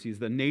third thing we see, is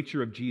the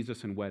nature of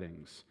Jesus in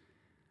weddings.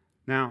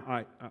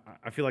 Now,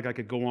 I feel like I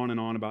could go on and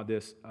on about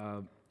this.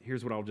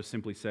 Here's what I'll just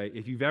simply say.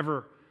 If you've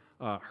ever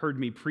heard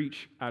me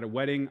preach at a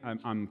wedding,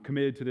 I'm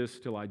committed to this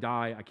till I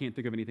die. I can't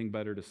think of anything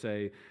better to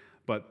say.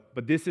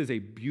 But this is a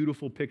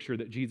beautiful picture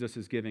that Jesus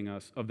is giving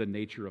us of the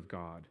nature of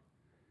God.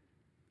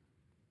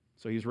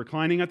 So he's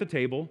reclining at the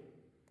table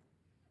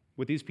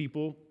with these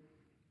people,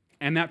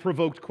 and that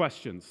provoked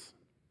questions.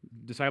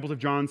 Disciples of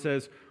John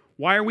says,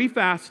 "Why are we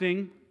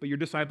fasting, but your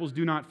disciples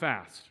do not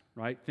fast?"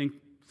 Right?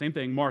 Same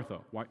thing, Martha.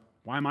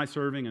 Why am I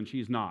serving and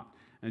she's not?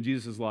 And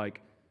Jesus is like,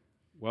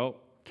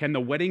 well, can the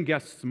wedding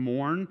guests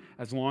mourn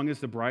as long as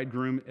the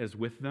bridegroom is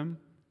with them?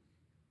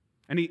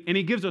 And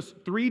he gives us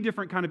three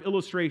different kind of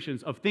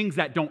illustrations of things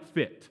that don't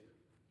fit,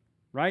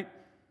 right?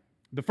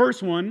 The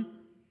first one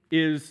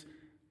is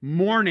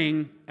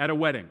mourning at a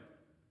wedding.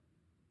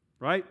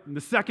 right? And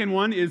the second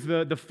one is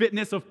the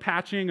fitness of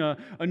patching a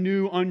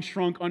new,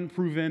 unshrunk,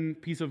 unproven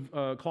piece of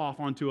cloth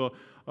onto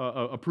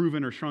a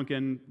proven or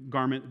shrunken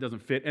garment that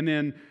doesn't fit. And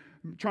then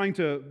trying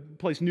to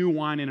place new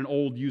wine in an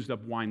old,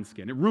 used-up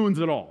wineskin. It ruins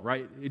it all,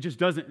 right? It just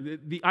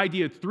doesn't. The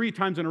idea 3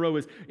 times in a row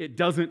is it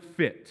doesn't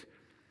fit.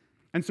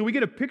 And so we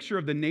get a picture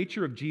of the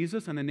nature of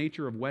Jesus and the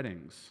nature of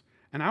weddings.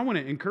 And I want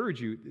to encourage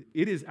you,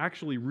 it is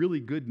actually really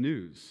good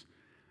news.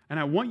 And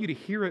I want you to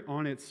hear it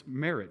on its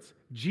merits.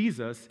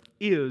 Jesus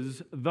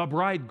is the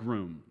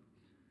bridegroom.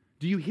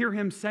 Do you hear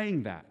him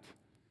saying that?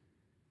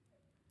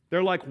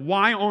 They're like,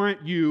 why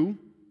aren't you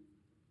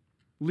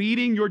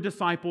leading your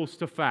disciples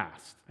to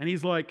fast? And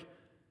he's like,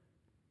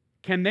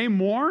 can they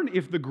mourn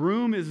if the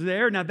groom is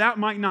there? Now, that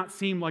might not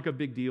seem like a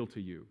big deal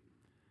to you,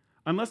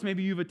 unless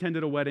maybe you've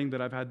attended a wedding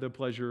that I've had the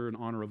pleasure and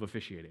honor of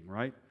officiating,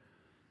 right?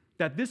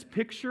 That this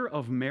picture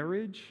of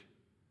marriage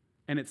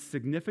and its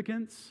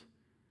significance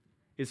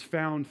is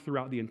found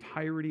throughout the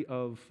entirety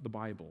of the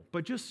Bible.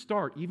 But just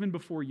start, even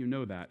before you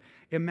know that.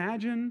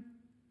 Imagine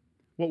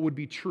what would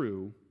be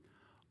true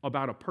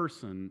about a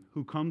person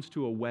who comes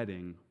to a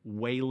wedding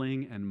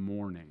wailing and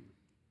mourning.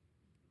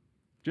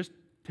 Just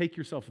take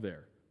yourself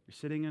there. You're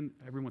sitting in,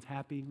 everyone's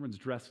happy, everyone's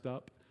dressed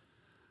up.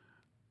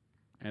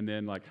 And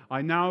then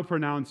I now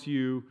pronounce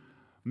you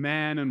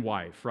man and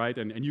wife, right?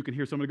 And you can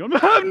hear somebody go,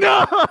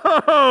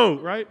 no,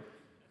 right?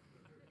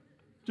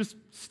 Just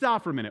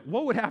stop for a minute.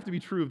 What would have to be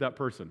true of that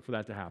person for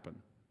that to happen?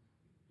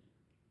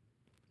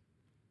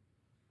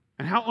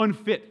 And how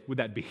unfit would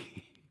that be?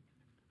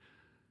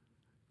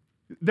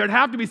 There'd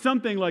have to be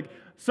something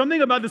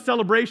about the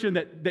celebration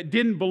that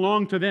didn't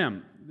belong to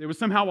them. There was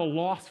somehow a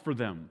loss for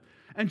them.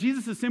 And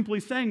Jesus is simply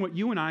saying what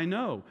you and I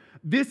know.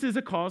 This is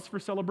a cause for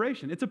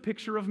celebration. It's a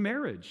picture of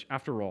marriage,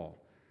 after all.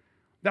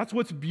 That's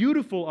what's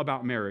beautiful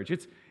about marriage.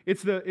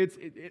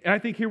 I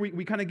think here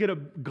we kind of get a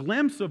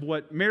glimpse of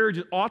what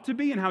marriage ought to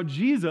be and how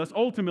Jesus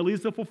ultimately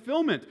is the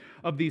fulfillment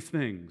of these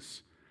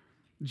things.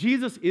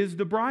 Jesus is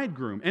the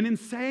bridegroom, and in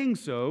saying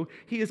so,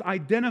 he is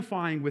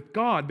identifying with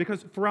God,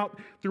 because throughout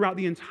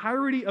the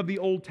entirety of the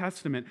Old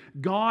Testament,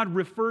 God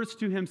refers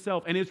to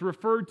himself and is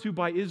referred to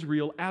by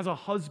Israel as a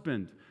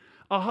husband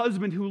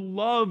who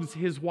loves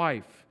his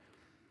wife.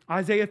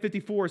 Isaiah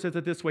 54 says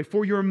it this way,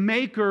 "For your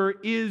maker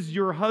is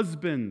your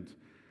husband.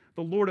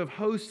 The Lord of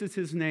hosts is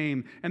his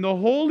name, and the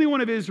Holy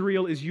One of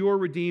Israel is your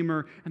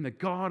Redeemer, and the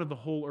God of the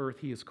whole earth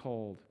he is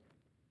called."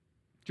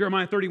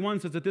 Jeremiah 31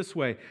 says it this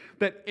way,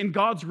 that in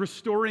God's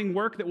restoring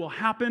work that will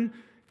happen,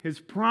 his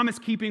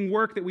promise-keeping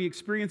work that we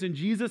experience in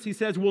Jesus, he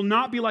says, will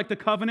not be like the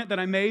covenant that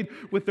I made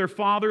with their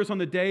fathers on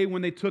the day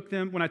when I took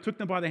them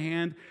by the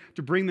hand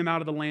to bring them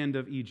out of the land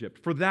of Egypt.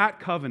 For that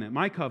covenant,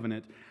 my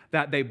covenant,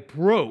 that they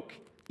broke,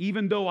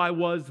 even though I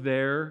was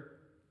their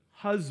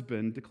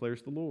husband,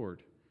 declares the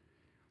Lord.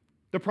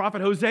 The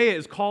prophet Hosea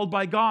is called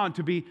by God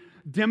to be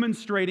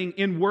demonstrating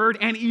in word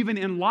and even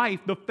in life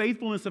the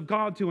faithfulness of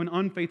God to an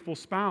unfaithful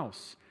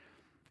spouse.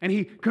 And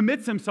he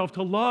commits himself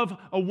to love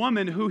a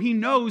woman who he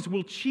knows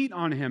will cheat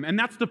on him. And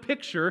that's the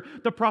picture,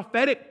 the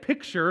prophetic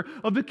picture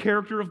of the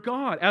character of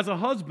God as a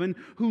husband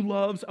who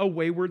loves a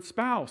wayward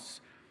spouse.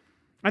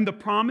 And the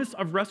promise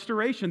of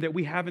restoration that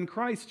we have in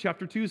Christ,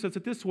 chapter 2 says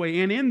it this way,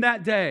 "And in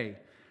that day,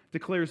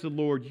 declares the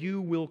Lord,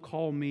 you will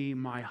call me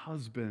my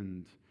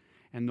husband,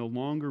 and no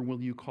longer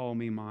will you call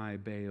me my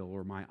Baal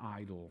or my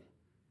idol.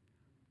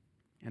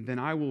 And then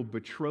I will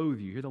betroth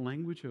you." Hear the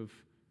language of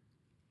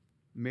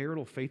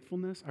marital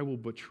faithfulness? "I will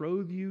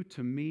betroth you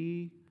to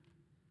me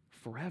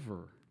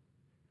forever.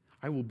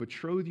 I will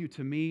betroth you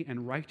to me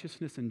in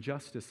righteousness and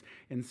justice,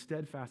 in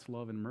steadfast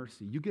love and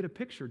mercy." You get a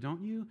picture,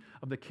 don't you,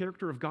 of the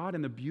character of God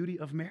and the beauty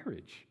of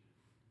marriage.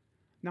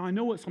 Now, I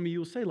know what some of you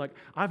will say,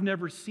 I've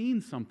never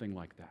seen something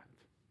like that.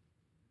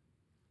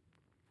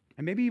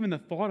 And maybe even the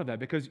thought of that,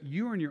 because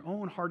you in your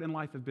own heart and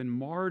life have been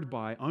marred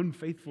by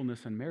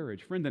unfaithfulness in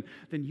marriage. Friend,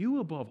 then you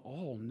above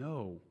all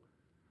know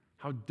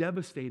how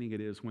devastating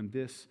it is when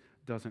this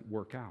doesn't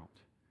work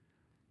out.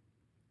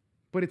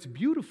 But it's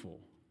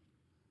beautiful,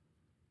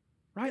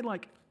 right?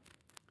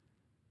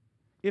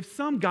 If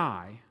some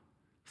guy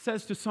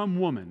says to some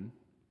woman,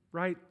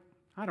 right,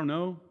 I don't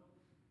know,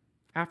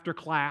 after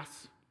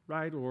class,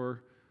 right,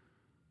 or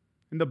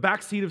in the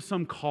backseat of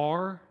some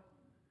car,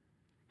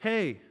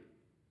 "Hey,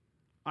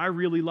 I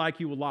really like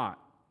you a lot,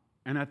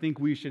 and I think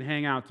we should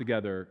hang out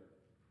together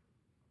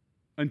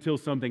until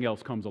something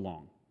else comes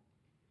along."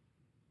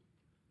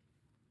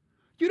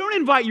 You don't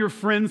invite your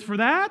friends for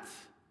that.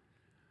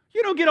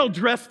 You don't get all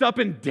dressed up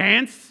and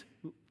dance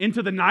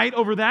into the night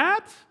over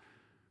that.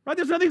 Right?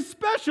 There's nothing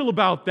special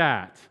about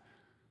that.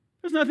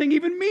 There's nothing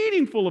even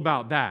meaningful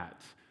about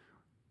that.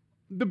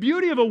 The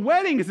beauty of a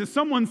wedding is that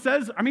someone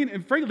says,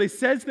 frankly, they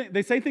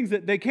say things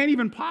that they can't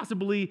even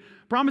possibly,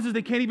 promises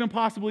they can't even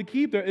possibly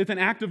keep. It's an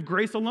act of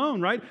grace alone,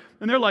 right?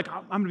 And they're like,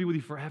 "I'm going to be with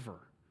you forever,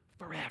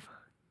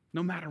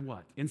 no matter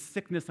what, in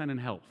sickness and in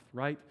health,"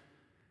 right?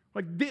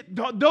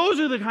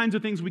 Those are the kinds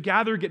of things we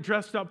gather, get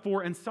dressed up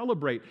for, and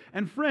celebrate.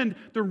 And friend,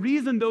 the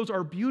reason those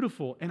are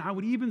beautiful, and I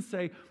would even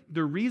say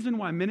the reason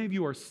why many of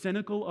you are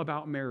cynical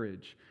about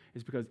marriage,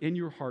 is because in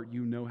your heart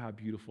you know how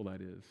beautiful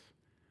that is.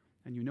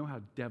 And you know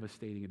how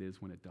devastating it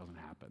is when it doesn't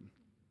happen.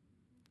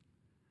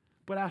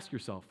 But ask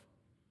yourself,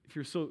 if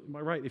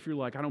you're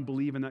like, I don't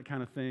believe in that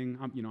kind of thing,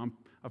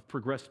 I've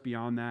progressed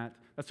beyond that.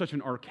 That's such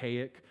an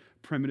archaic,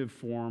 primitive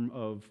form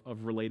of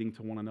relating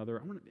to one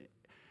another.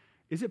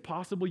 Is it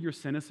possible your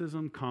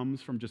cynicism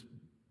comes from just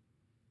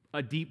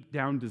a deep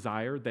down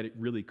desire that it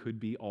really could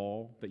be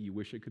all that you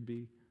wish it could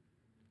be?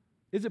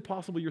 Is it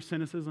possible your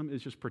cynicism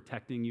is just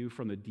protecting you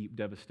from the deep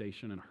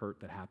devastation and hurt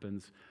that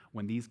happens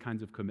when these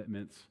kinds of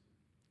commitments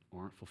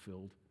aren't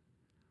fulfilled?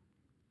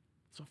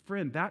 So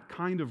friend, that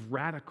kind of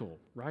radical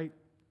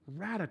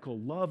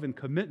love and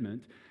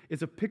commitment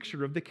is a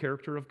picture of the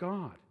character of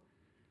God.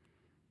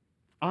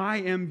 I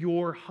am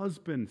your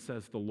husband,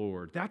 says the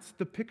Lord. That's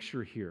the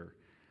picture here.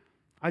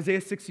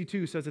 Isaiah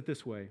 62 says it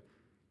this way: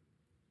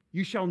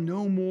 you shall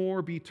no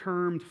more be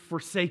termed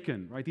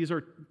forsaken, right? These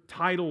are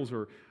titles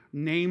or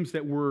names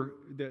that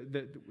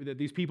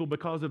these people,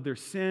 because of their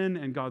sin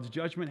and God's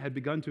judgment, had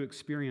begun to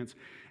experience.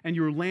 And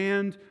your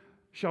land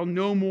shall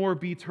no more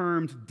be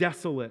termed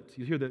desolate.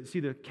 You see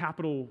the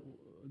capital,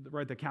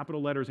 right? The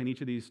capital letters in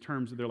each of these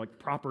terms, they're like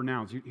proper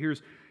nouns.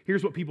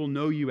 Here's what people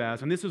know you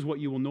as, and this is what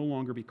you will no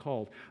longer be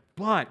called.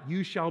 But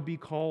you shall be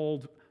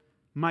called,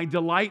 my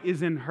delight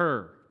is in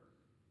her.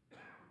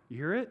 You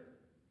hear it?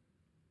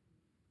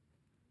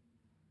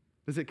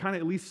 Does it kind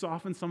of at least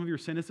soften some of your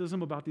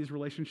cynicism about these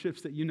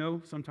relationships that you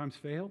know sometimes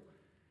fail?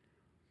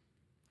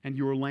 And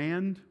your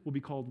land will be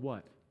called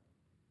what?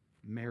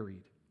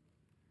 Married.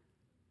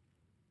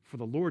 For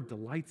the Lord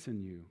delights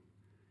in you,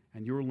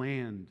 and your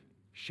land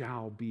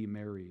shall be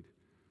married.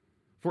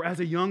 For as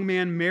a young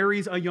man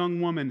marries a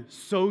young woman,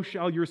 so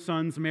shall your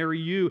sons marry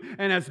you.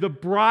 And as the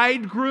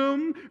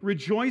bridegroom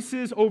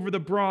rejoices over the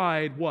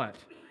bride, what?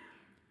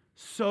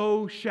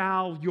 So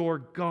shall your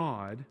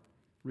God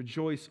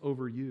rejoice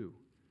over you.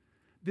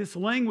 This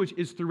language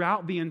is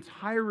throughout the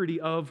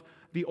entirety of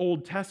the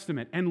Old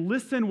Testament. And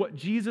listen what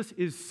Jesus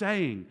is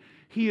saying.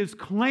 He is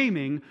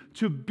claiming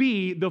to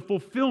be the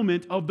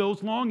fulfillment of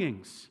those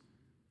longings.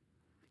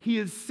 He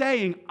is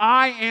saying,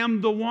 I am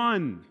the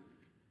one.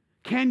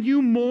 Can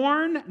you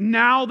mourn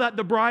now that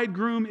the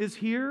bridegroom is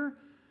here?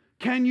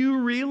 Can you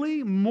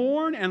really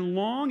mourn and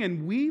long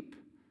and weep?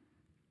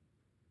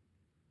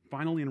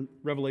 Finally, in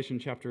Revelation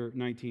chapter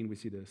 19, we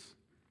see this.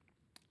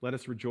 Let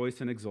us rejoice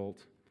and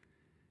exult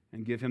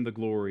and give him the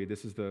glory.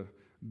 This is the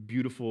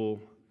beautiful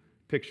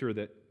picture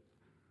that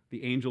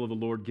the angel of the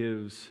Lord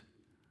gives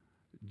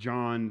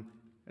John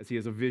as he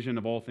has a vision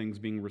of all things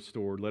being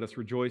restored. Let us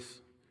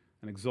rejoice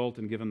and exult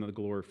and give him the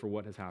glory for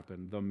what has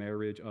happened. The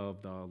marriage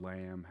of the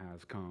Lamb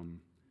has come,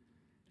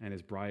 and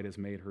his bride has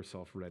made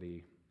herself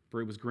ready. For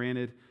it was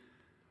granted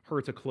her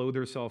to clothe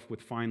herself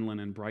with fine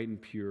linen, bright and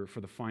pure,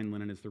 for the fine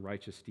linen is the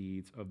righteous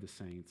deeds of the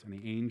saints. And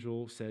the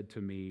angel said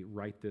to me,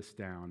 write this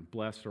down.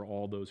 Blessed are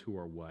all those who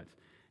are what?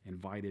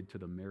 Invited to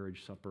the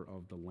marriage supper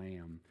of the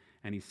Lamb.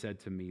 And he said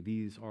to me,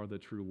 these are the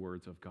true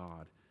words of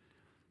God.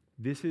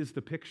 This is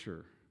the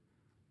picture.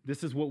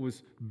 This is what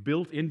was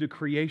built into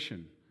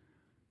creation.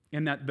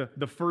 And that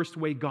the first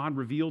way God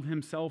revealed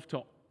himself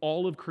to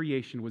all of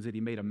creation was that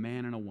he made a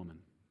man and a woman.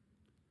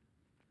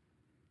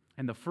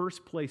 And the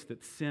first place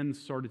that sin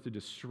started to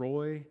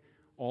destroy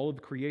all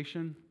of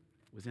creation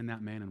was in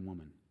that man and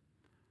woman.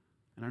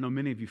 And I know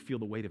many of you feel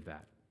the weight of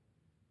that,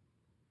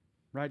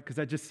 right? Because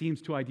that just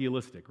seems too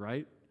idealistic,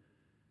 right?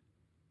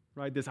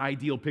 Right? This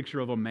ideal picture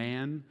of a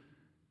man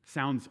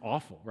sounds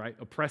awful, right?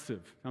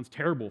 Oppressive. Sounds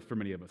terrible for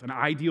many of us. An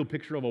ideal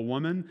picture of a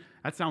woman,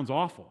 that sounds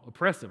awful,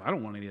 oppressive. I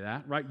don't want any of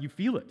that, right? You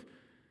feel it.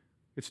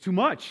 It's too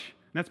much.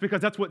 And that's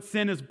because that's what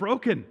sin has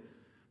broken.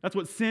 That's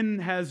what sin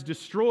has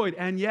destroyed.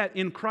 And yet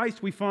in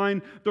Christ we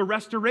find the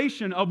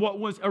restoration of what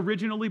was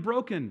originally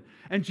broken.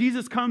 And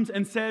Jesus comes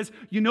and says,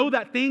 you know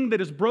that thing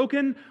that is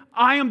broken?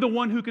 I am the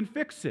one who can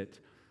fix it.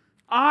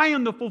 I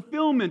am the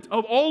fulfillment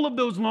of all of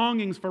those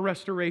longings for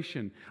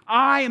restoration.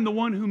 I am the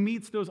one who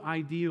meets those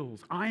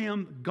ideals. I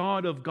am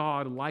God of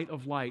God, light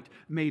of light,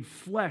 made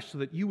flesh so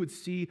that you would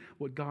see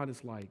what God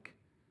is like.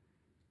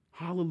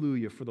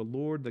 Hallelujah, for the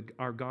Lord,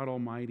 our God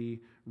Almighty,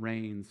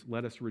 reigns.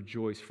 Let us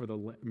rejoice, for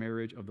the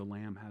marriage of the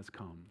Lamb has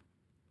come.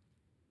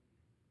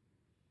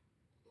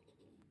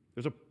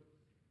 There's a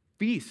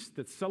feast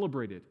that's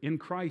celebrated in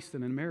Christ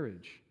and in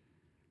marriage.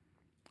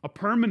 A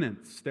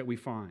permanence that we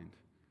find.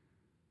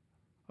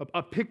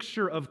 A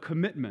picture of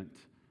commitment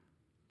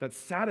that's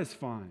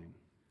satisfying,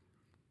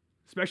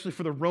 especially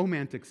for the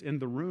romantics in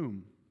the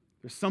room.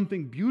 There's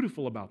something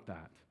beautiful about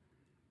that.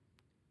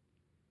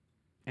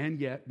 And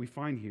yet, we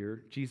find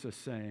here Jesus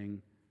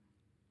saying,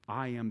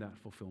 I am that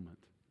fulfillment.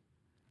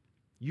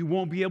 You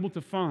won't be able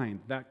to find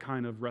that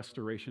kind of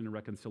restoration and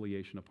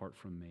reconciliation apart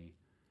from me.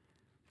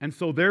 And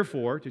so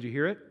therefore, did you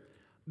hear it?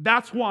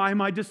 That's why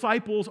my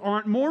disciples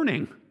aren't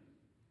mourning.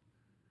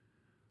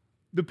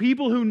 The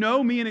people who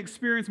know me and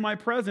experience my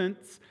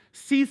presence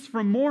cease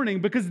from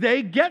mourning because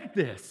they get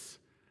this.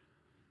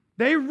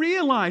 They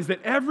realize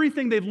that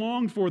everything they've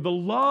longed for, the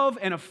love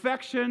and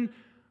affection,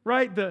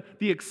 right,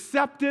 the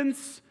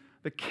acceptance,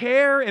 the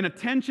care and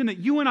attention that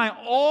you and I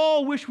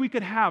all wish we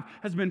could have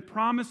has been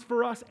promised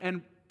for us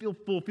and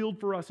fulfilled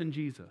for us in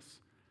Jesus.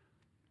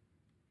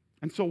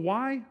 And so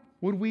why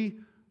would we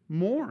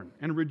mourn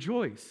and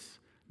rejoice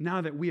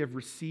now that we have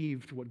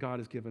received what God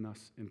has given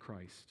us in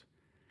Christ?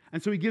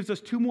 And so he gives us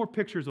two more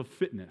pictures of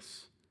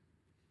fitness,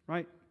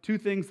 right? Two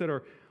things that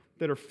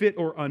are fit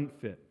or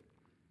unfit.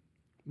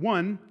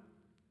 One,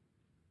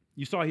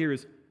 you saw here,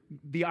 is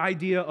the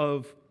idea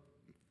of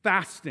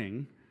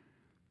fasting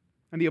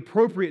and the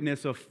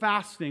appropriateness of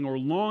fasting or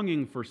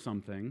longing for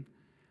something.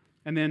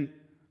 And then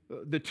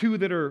the two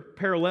that are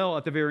parallel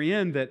at the very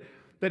end, that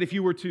if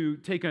you were to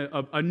take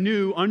a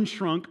new,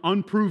 unshrunk,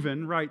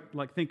 unproven, right,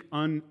 like think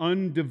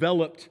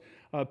undeveloped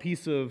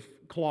piece of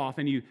cloth,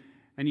 and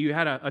you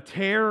had a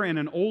tear in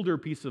an older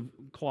piece of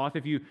cloth,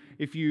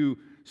 if you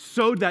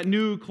sewed that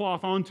new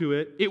cloth onto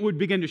it, it would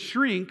begin to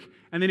shrink,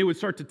 and then it would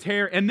start to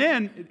tear. And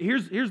then,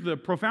 here's the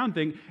profound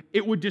thing,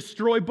 it would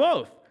destroy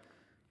both.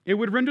 It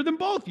would render them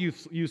both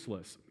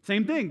useless.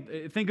 Same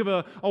thing. Think of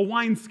a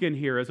wineskin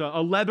here as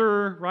a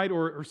leather, right,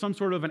 or some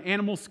sort of an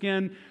animal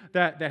skin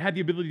that had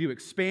the ability to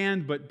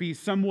expand but be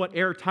somewhat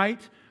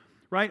airtight,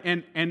 right?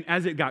 And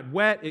as it got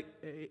wet,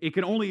 it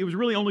was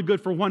really only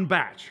good for one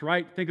batch,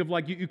 right? Think of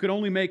like you could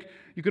only make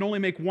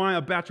wine,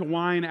 a batch of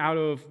wine out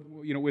of,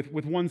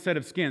 with one set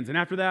of skins, and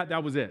after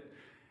that was it.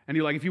 And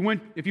you're like, if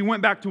you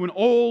went back to an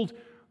old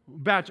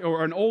batch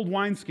or an old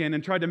wineskin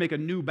and tried to make a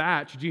new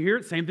batch, did you hear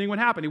it? Same thing would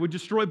happen. It would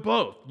destroy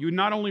both. You would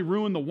not only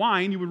ruin the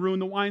wine, you would ruin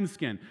the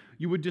wineskin.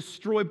 You would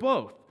destroy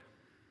both.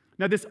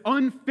 Now, this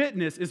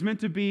unfitness is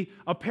meant to be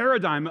a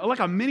paradigm, like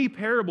a mini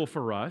parable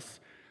for us,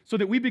 so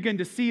that we begin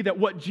to see that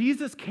what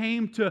Jesus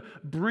came to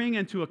bring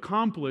and to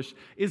accomplish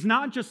is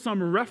not just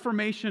some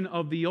reformation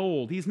of the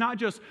old. He's not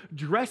just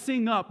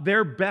dressing up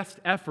their best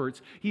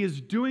efforts. He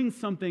is doing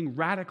something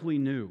radically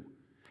new.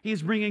 He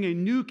is bringing a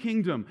new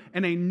kingdom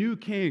and a new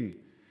king.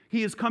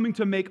 He is coming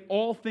to make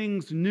all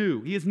things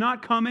new. He is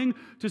not coming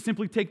to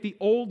simply take the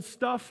old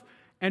stuff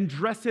and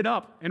dress it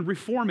up and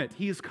reform it.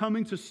 He is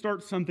coming to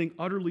start something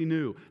utterly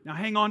new. Now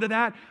hang on to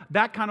that.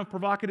 That kind of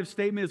provocative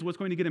statement is what's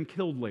going to get him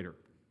killed later.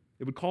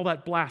 It would call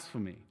that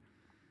blasphemy.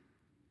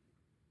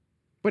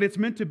 But it's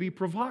meant to be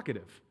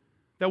provocative.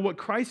 That what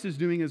Christ is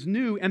doing is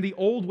new, and the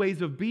old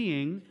ways of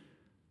being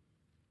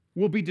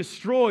will be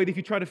destroyed if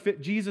you try to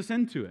fit Jesus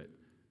into it.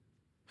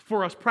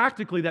 For us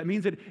practically, that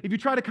means that if you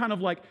try to kind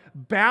of like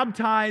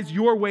baptize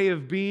your way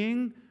of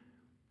being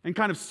and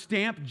kind of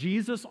stamp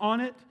Jesus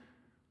on it,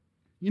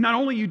 not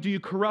only do you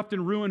corrupt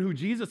and ruin who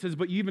Jesus is,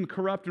 but you even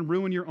corrupt and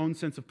ruin your own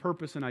sense of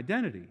purpose and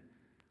identity.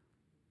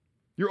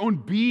 Your own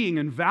being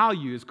and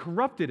value is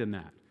corrupted in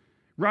that.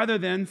 Rather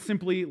than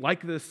simply,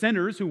 like the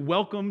sinners who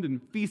welcomed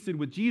and feasted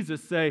with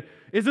Jesus, say,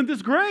 "Isn't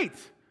this great?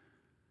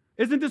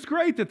 Isn't this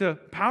great that the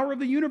power of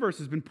the universe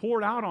has been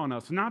poured out on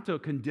us, not to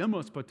condemn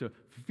us, but to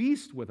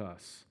feast with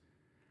us?"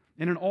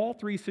 And in all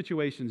three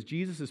situations,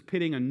 Jesus is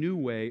pitting a new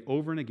way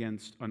over and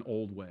against an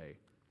old way.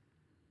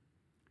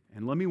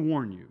 And let me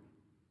warn you,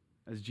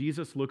 as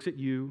Jesus looks at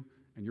you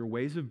and your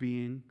ways of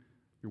being,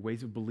 your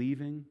ways of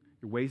believing,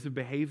 your ways of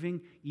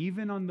behaving,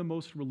 even on the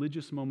most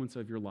religious moments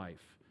of your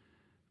life,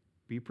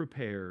 be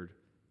prepared.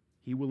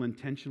 He will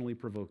intentionally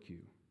provoke you.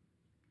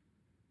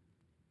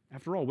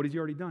 After all, what has he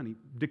already done? He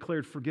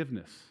declared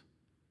forgiveness.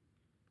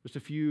 Just a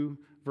few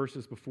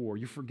verses before,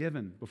 you're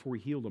forgiven before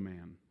he healed a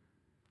man.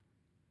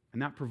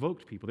 And that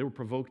provoked people. They were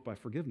provoked by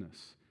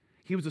forgiveness.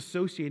 He was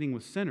associating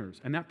with sinners,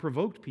 and that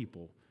provoked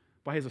people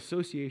by his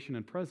association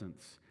and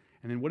presence.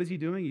 And then what is he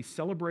doing? He's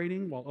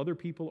celebrating while other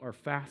people are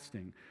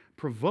fasting,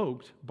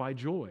 provoked by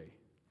joy.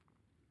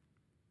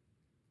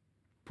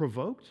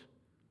 Provoked?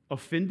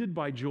 Offended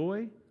by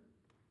joy?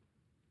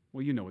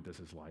 Well, you know what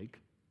this is like.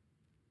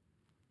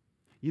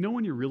 You know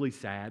when you're really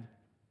sad,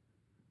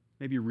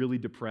 maybe you're really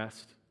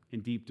depressed,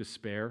 in deep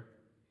despair,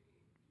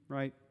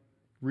 right?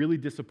 Really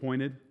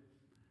disappointed.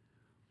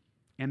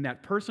 And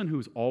that person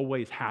who's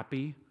always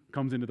happy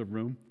comes into the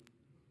room,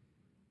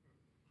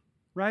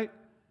 right?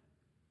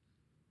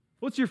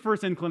 What's your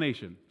first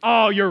inclination?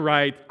 Oh, you're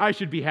right. I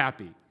should be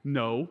happy.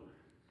 No.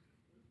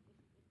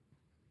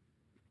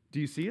 Do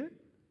you see it?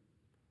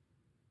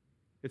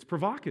 It's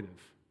provocative.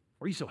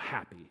 Why are you so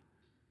happy?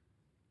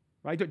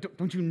 Right?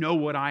 Don't you know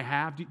what I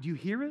have? Do you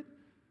hear it?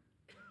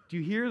 Do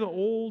you hear the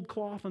old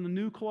cloth and the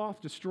new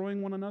cloth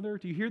destroying one another?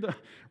 Do you hear the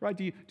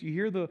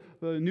hear the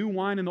new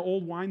wine and the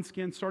old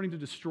wineskin starting to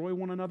destroy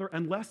one another?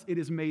 Unless it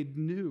is made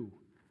new,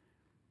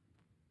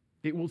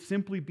 it will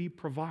simply be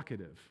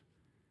provocative.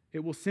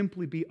 It will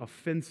simply be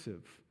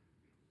offensive.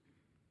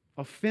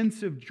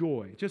 Offensive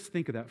joy. Just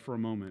think of that for a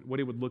moment, what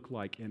it would look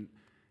like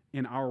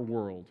in our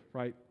world,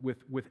 right?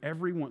 With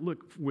everyone,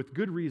 look, with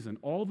good reason,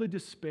 all the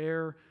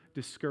despair,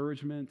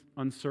 discouragement,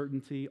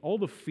 uncertainty, all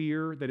the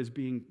fear that is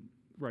being,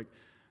 right,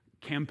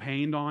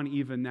 campaigned on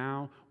even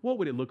now, what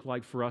would it look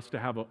like for us to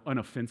have an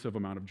offensive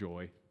amount of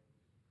joy?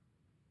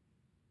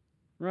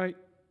 Right?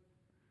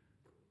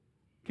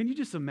 Can you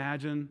just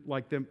imagine,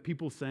 like, them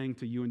people saying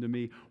to you and to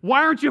me,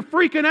 "Why aren't you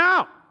freaking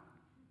out?"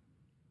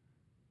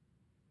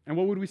 And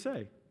what would we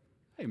say?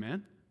 "Hey,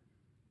 man,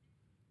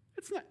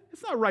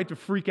 It's not right to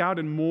freak out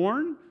and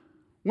mourn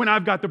when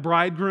I've got the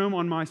bridegroom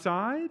on my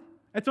side.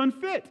 It's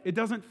unfit. It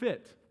doesn't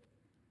fit.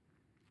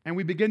 And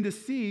we begin to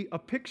see a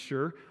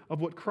picture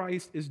of what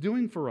Christ is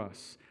doing for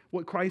us,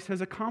 what Christ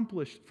has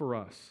accomplished for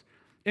us.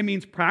 It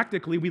means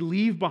practically we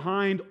leave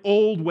behind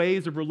old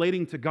ways of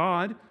relating to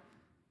God,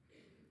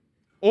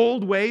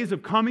 old ways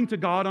of coming to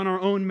God on our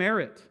own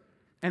merit,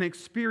 and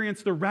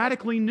experience the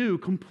radically new,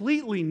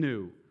 completely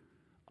new,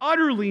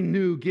 utterly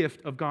new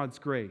gift of God's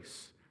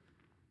grace.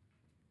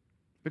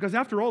 Because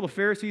after all, the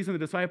Pharisees and the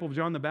disciples of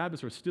John the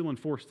Baptist are still in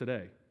force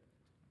today,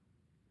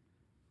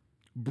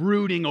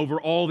 brooding over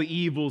all the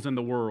evils in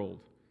the world,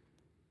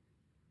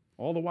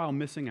 all the while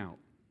missing out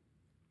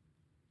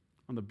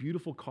on the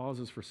beautiful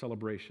causes for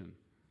celebration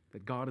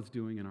that God is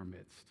doing in our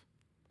midst.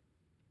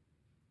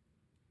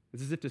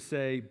 It's as if to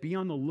say, be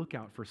on the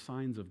lookout for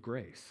signs of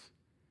grace.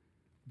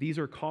 These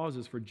are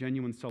causes for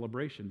genuine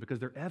celebration because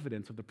they're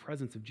evidence of the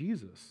presence of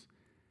Jesus.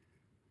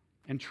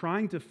 And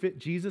trying to fit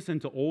Jesus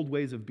into old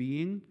ways of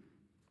being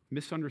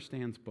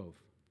misunderstands both.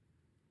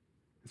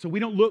 So we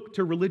don't look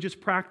to religious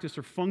practice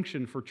or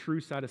function for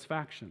true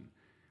satisfaction.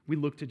 We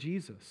look to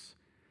Jesus.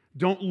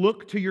 Don't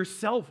look to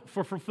yourself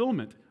for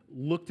fulfillment.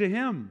 Look to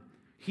Him.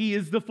 He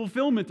is the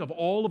fulfillment of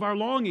all of our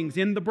longings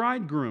in the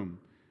bridegroom.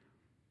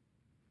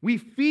 We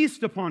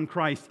feast upon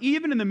Christ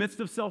even in the midst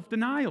of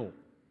self-denial.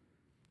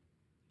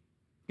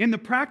 In the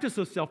practice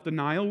of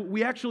self-denial,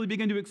 we actually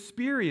begin to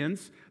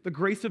experience the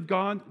grace of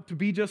God to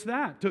be just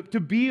that, to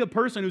be a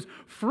person who's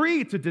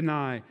free to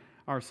deny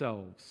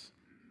ourselves.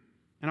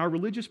 And our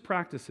religious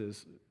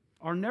practices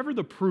are never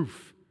the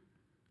proof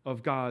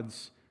of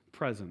God's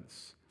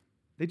presence.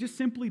 They just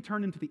simply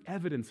turn into the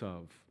evidence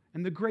of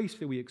and the grace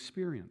that we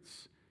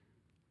experience.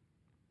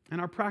 And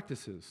our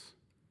practices,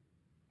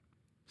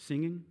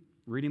 singing,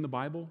 reading the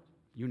Bible,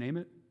 you name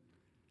it,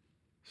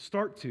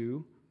 start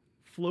to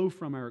flow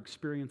from our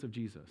experience of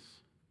Jesus.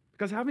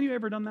 Because haven't you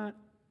ever done that?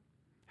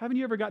 Haven't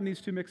you ever gotten these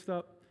two mixed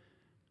up?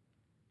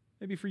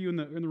 Maybe for you in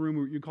the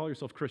room, you call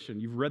yourself Christian.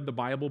 You've read the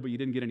Bible, but you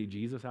didn't get any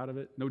Jesus out of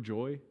it. No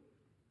joy,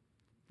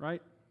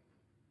 right?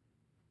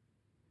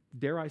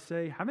 Dare I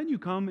say, haven't you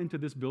come into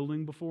this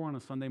building before on a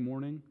Sunday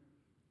morning?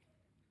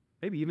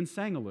 Maybe even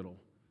sang a little.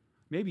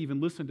 Maybe even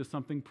listened to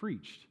something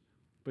preached,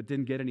 but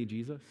didn't get any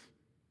Jesus?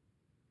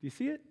 Do you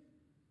see it?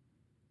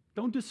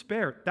 Don't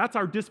despair. That's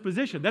our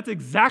disposition. That's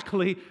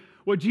exactly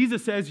what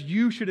Jesus says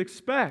you should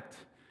expect.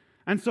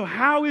 And so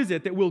how is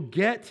it that we'll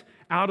get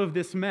out of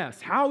this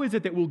mess? How is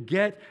it that we'll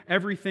get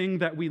everything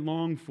that we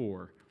long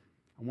for?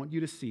 I want you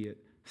to see it.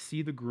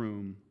 See the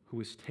groom who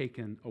is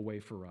taken away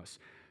for us.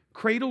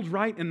 Cradled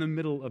right in the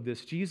middle of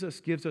this, Jesus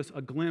gives us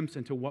a glimpse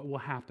into what will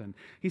happen.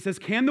 He says,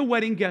 can the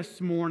wedding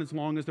guests mourn as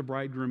long as the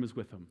bridegroom is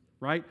with them?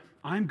 Right?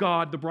 I'm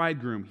God, the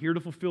bridegroom, here to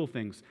fulfill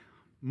things.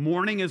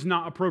 Mourning is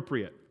not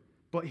appropriate.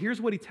 But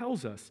here's what he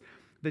tells us.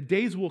 The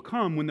days will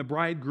come when the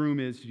bridegroom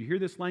is, did you hear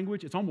this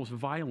language? It's almost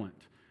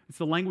violent. It's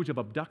the language of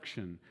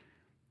abduction.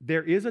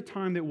 There is a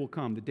time that will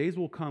come. The days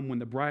will come when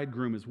the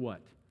bridegroom is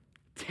what?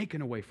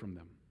 Taken away from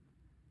them.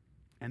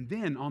 And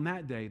then on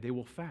that day, they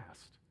will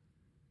fast.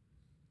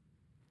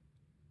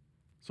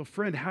 So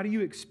friend, how do you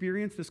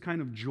experience this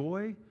kind of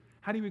joy?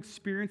 How do you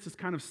experience this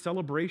kind of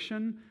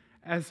celebration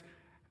as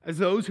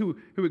those who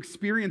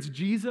experience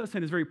Jesus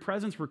and His very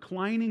presence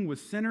reclining with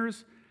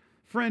sinners?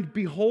 Friend,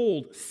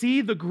 behold,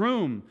 see the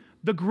groom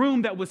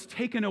that was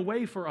taken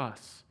away for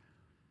us.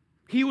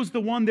 He was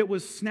the one that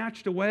was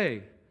snatched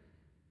away.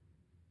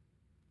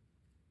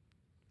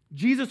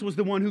 Jesus was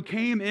the one who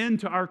came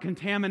into our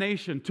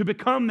contamination to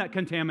become that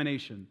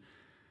contamination.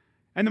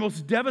 And the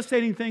most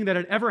devastating thing that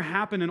had ever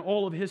happened in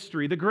all of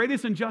history, the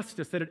greatest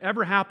injustice that had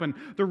ever happened,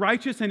 the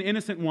righteous and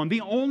innocent one,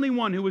 the only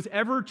one who was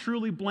ever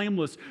truly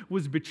blameless,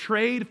 was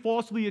betrayed,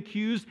 falsely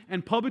accused,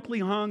 and publicly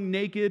hung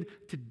naked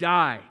to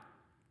die.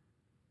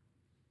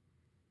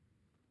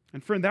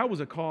 And friend, that was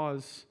a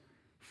cause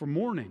for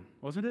mourning,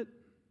 wasn't it?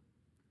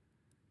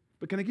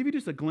 But can I give you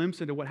just a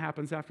glimpse into what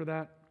happens after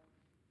that?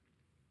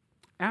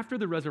 After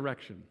the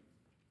resurrection,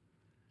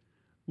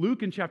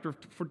 Luke in chapter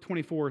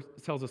 24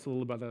 tells us a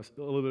little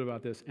bit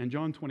about this, and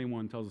John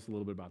 21 tells us a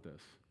little bit about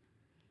this.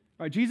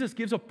 All right, Jesus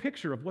gives a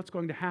picture of what's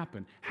going to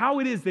happen, how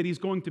it is that He's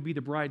going to be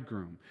the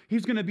bridegroom.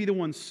 He's going to be the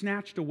one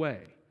snatched away.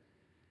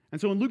 And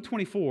so in Luke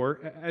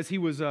 24, as He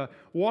was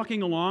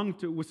walking along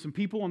with some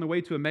people on the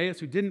way to Emmaus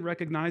who didn't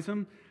recognize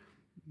Him,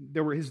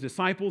 there were His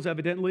disciples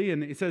evidently,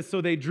 and it says,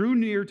 so they drew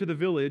near to the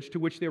village to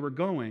which they were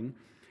going,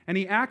 and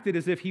He acted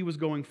as if He was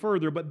going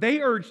further, but they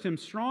urged Him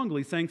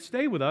strongly, saying,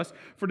 stay with us,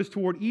 for it is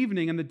toward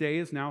evening, and the day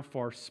is now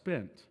far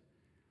spent.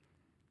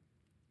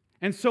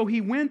 And so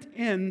He went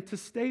in to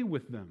stay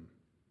with them.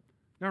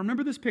 Now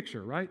remember this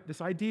picture, right?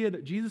 This idea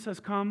that Jesus has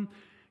come,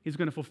 He's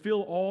going to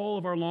fulfill all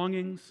of our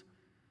longings,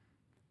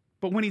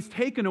 but when He's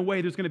taken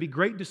away, there's going to be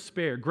great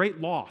despair, great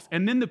loss,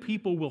 and then the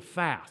people will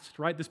fast,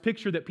 right? This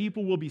picture that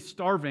people will be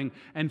starving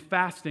and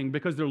fasting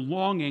because they're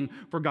longing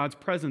for God's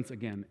presence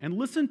again. And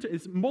listen to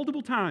it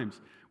multiple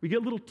times. We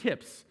get little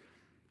tips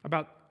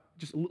about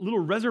just little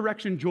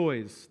resurrection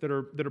joys that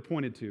are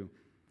pointed to.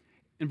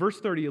 In verse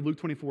 30 of Luke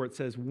 24, it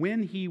says,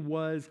 when he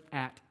was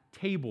at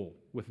table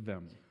with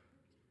them,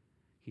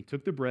 he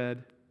took the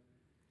bread,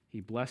 he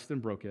blessed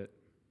and broke it,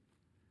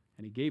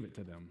 and he gave it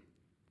to them.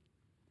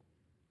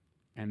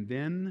 And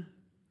then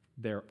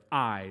their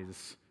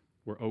eyes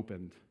were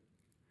opened,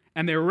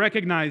 and they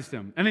recognized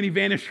him. And then he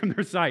vanished from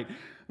their sight.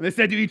 And they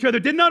said to each other,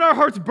 did not our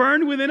hearts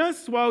burn within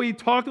us while he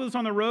talked with us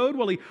on the road,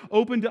 while he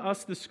opened to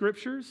us the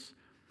Scriptures?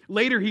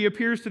 Later, he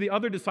appears to the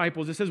other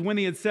disciples. It says, when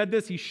he had said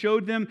this, he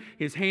showed them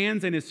his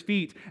hands and his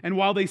feet. And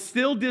while they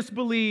still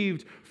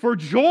disbelieved for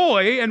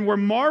joy and were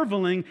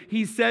marveling,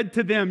 he said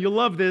to them, you'll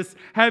love this,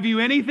 have you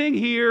anything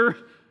here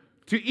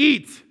to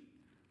eat?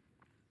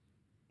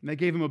 And they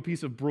gave him a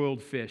piece of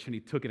broiled fish, and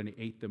he took it and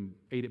he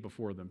ate it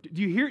before them. Do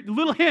you hear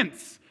little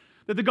hints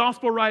that the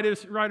gospel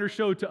writers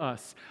show to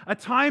us? A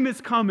time is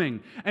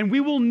coming, and we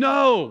will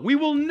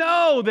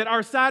know that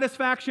our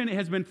satisfaction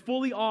has been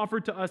fully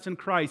offered to us in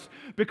Christ,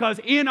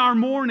 because in our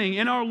mourning,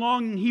 in our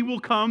longing, he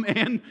will come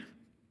and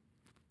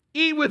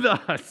eat with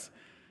us.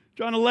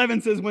 John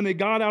 11 says, when they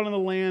got out on the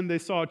land, they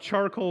saw a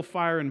charcoal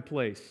fire in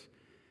place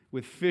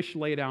with fish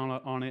laid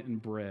out on it and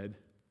bread.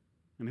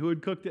 And who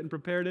had cooked it and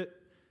prepared it?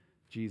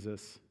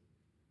 Jesus.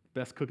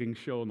 Best cooking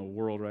show in the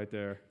world right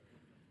there.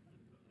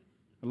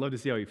 I'd love to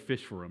see how he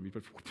fished for him.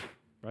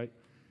 Right?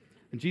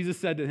 And Jesus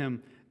said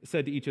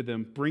to each of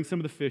them, bring some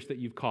of the fish that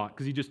you've caught,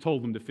 because he just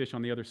told them to fish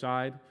on the other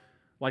side.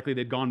 Likely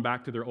they'd gone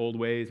back to their old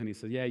ways, and he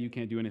said, yeah, you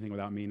can't do anything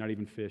without me, not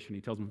even fish. And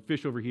he tells them,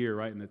 fish over here,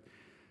 right? And it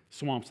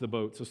swamps the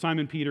boat. So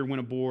Simon Peter went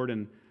aboard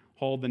and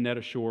hauled the net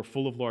ashore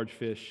full of large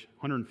fish,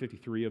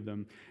 153 of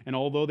them. And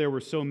although there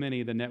were so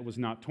many, the net was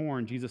not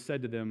torn. Jesus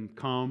said to them,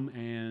 come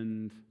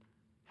and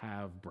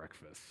have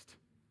breakfast.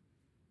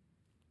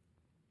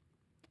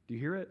 Do you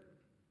hear it?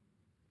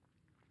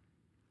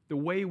 The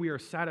way we are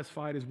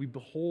satisfied is we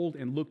behold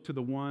and look to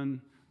the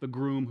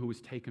groom who was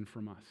taken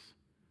from us.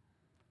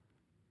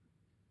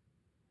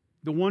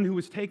 The one who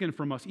was taken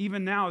from us.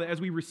 Even now,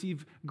 as we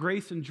receive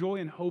grace and joy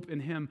and hope in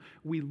him,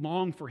 we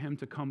long for him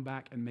to come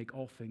back and make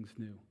all things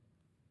new.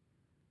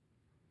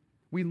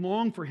 We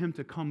long for him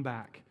to come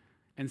back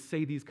and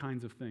say these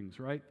kinds of things,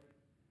 right?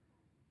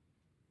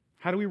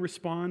 How do we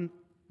respond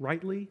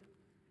rightly?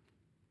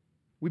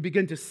 We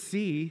begin to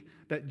see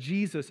that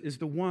Jesus is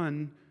the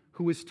one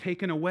who is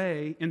taken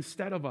away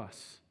instead of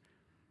us.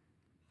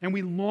 And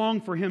we long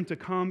for him to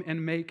come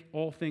and make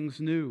all things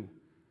new.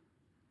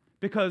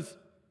 Because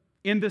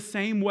in the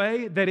same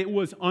way that it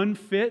was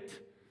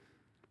unfit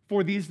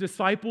for these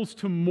disciples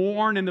to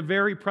mourn in the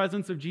very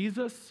presence of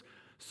Jesus,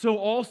 so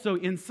also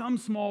in some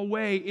small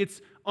way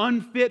it's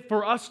unfit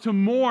for us to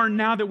mourn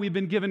now that we've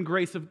been given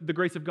the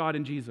grace of God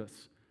in Jesus.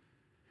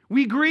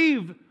 We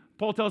grieve,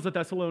 Paul tells the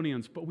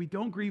Thessalonians, but we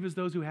don't grieve as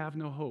those who have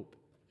no hope.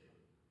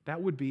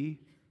 That would be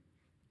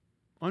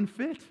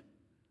unfit.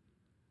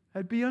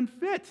 That'd be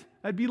unfit.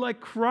 That'd be like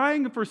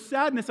crying for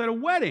sadness at a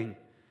wedding.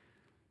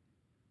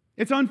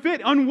 It's unfit,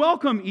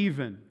 unwelcome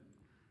even.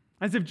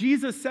 As if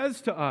Jesus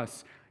says to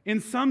us, in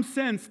some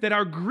sense, that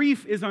our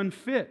grief is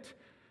unfit.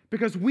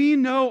 Because we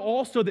know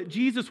also that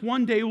Jesus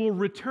one day will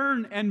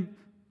return and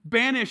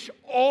banish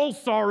all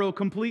sorrow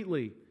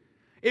completely.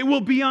 It will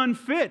be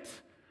unfit.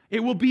 It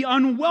will be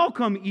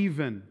unwelcome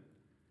even.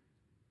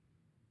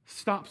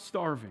 Stop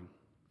starving.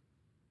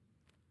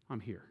 I'm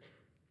here.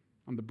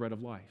 I'm the bread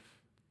of life.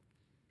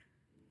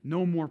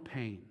 No more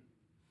pain.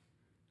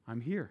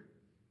 I'm here.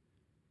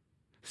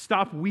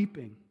 Stop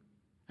weeping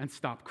and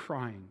stop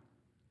crying.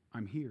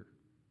 I'm here.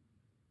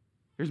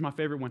 Here's my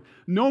favorite one.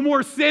 No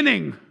more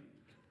sinning.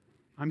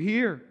 I'm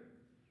here.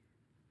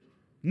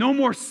 No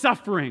more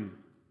suffering.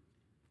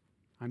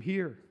 I'm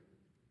here.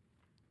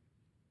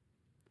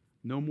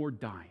 No more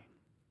dying.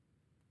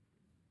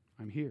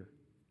 I'm here.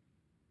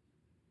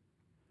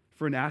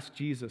 Friend, ask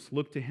Jesus.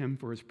 Look to him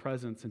for his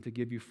presence and to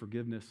give you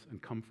forgiveness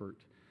and comfort.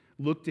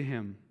 Look to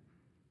him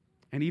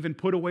and even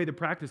put away the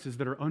practices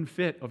that are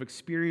unfit of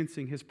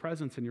experiencing his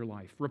presence in your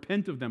life.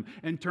 Repent of them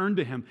and turn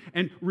to him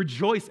and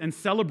rejoice and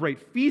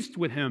celebrate. Feast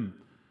with him.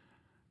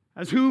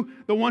 As the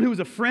one who is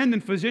a friend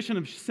and physician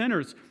of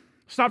sinners.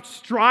 Stop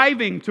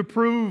striving to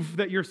prove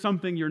that you're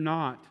something you're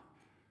not.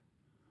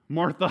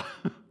 Martha,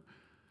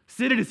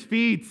 sit at his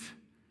feet.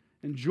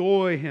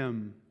 Enjoy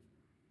him.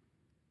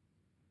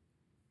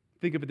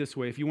 Think of it this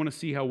way. If you want to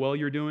see how well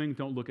you're doing,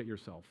 don't look at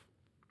yourself.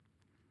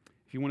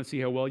 If you want to see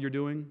how well you're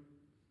doing,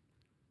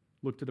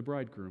 look to the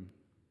bridegroom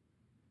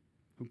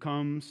who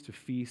comes to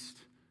feast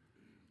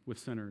with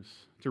sinners,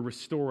 to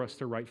restore us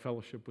to right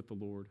fellowship with the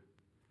Lord,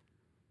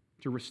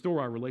 to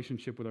restore our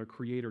relationship with our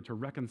Creator, to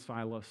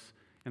reconcile us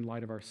in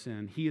light of our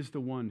sin. He is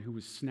the one who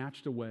was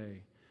snatched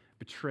away,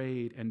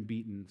 betrayed, and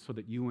beaten so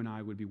that you and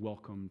I would be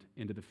welcomed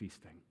into the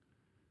feasting.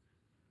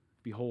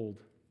 Behold,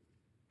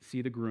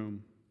 see the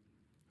groom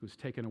who's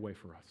taken away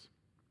for us.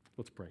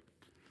 Let's pray.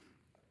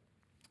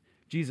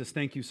 Jesus,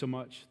 thank you so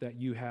much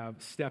that you have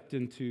stepped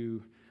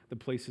into the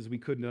places we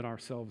could not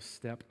ourselves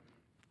step.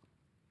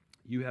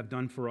 You have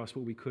done for us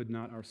what we could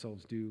not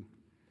ourselves do.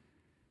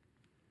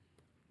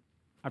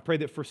 I pray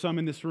that for some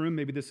in this room,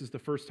 maybe this is the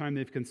first time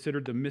they've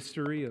considered the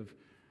mystery of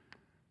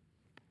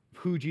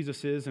who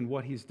Jesus is and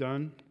what he's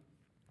done.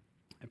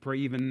 I pray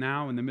even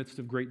now, in the midst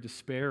of great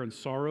despair and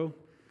sorrow,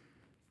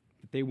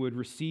 that they would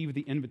receive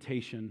the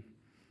invitation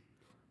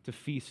to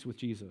feast with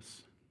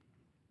Jesus.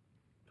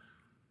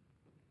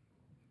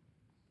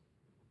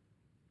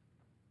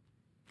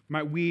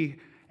 Might we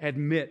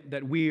admit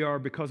that we are,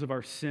 because of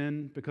our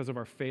sin, because of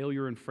our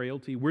failure and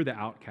frailty, we're the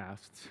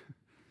outcasts.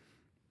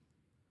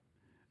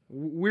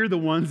 We're the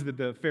ones that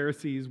the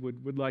Pharisees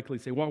would likely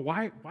say, well,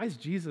 why is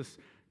Jesus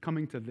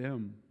coming to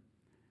them?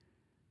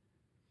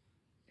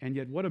 And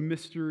yet, what a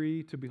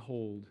mystery to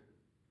behold.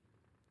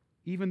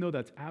 Even though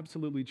that's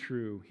absolutely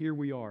true, here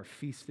we are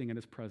feasting in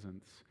his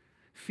presence,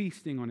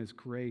 feasting on his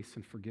grace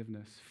and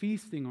forgiveness,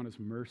 feasting on his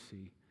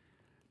mercy,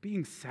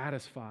 being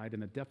satisfied in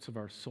the depths of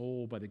our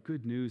soul by the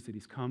good news that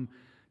he's come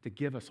to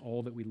give us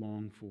all that we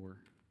long for,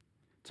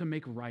 to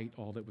make right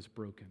all that was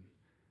broken.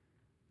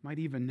 Might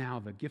even now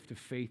the gift of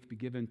faith be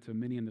given to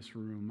many in this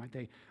room.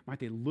 Might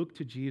they look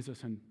to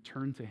Jesus and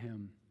turn to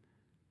him.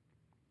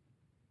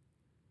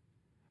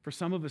 For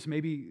some of us,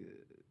 maybe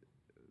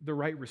the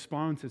right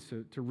response is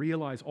to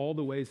realize all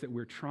the ways that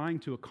we're trying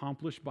to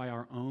accomplish by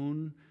our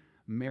own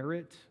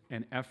merit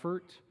and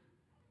effort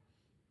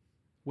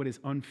what is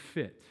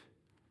unfit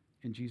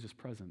in Jesus'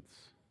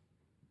 presence.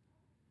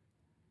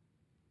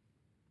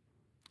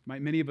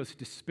 Might many of us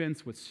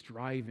dispense with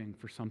striving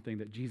for something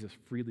that Jesus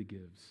freely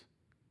gives?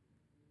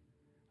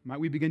 Might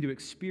we begin to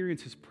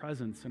experience his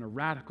presence in a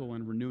radical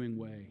and renewing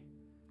way?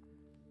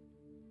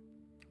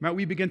 Might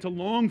we begin to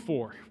long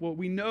for what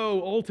we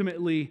know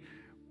ultimately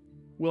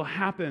will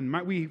happen?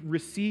 Might we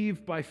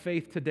receive by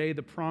faith today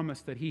the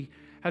promise that he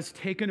has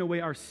taken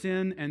away our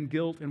sin and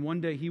guilt, and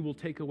one day he will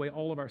take away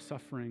all of our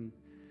suffering?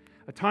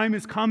 A time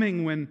is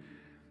coming when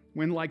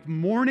like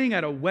mourning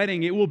at a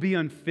wedding, it will be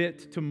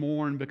unfit to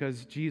mourn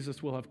because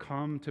Jesus will have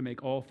come to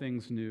make all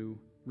things new,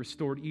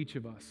 restored each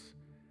of us,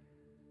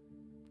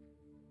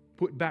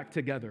 put back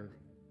together,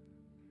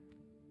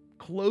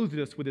 clothed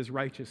us with his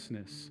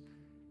righteousness.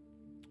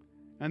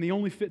 And the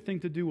only fit thing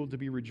to do will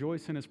be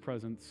rejoice in his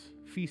presence,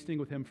 feasting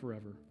with him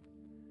forever.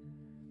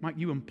 Might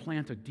you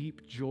implant a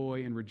deep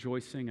joy and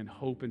rejoicing and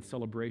hope and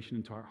celebration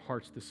into our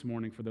hearts this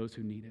morning for those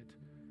who need it.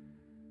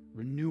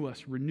 Renew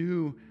us,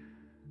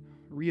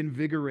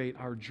 reinvigorate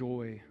our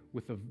joy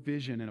with a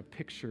vision and a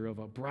picture of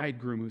a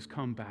bridegroom who's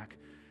come back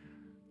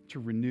to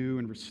renew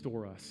and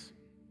restore us.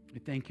 We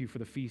thank you for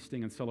the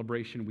feasting and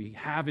celebration we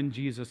have in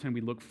Jesus and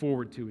we look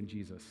forward to in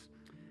Jesus.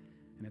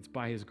 And it's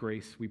by his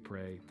grace we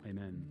pray.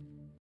 Amen.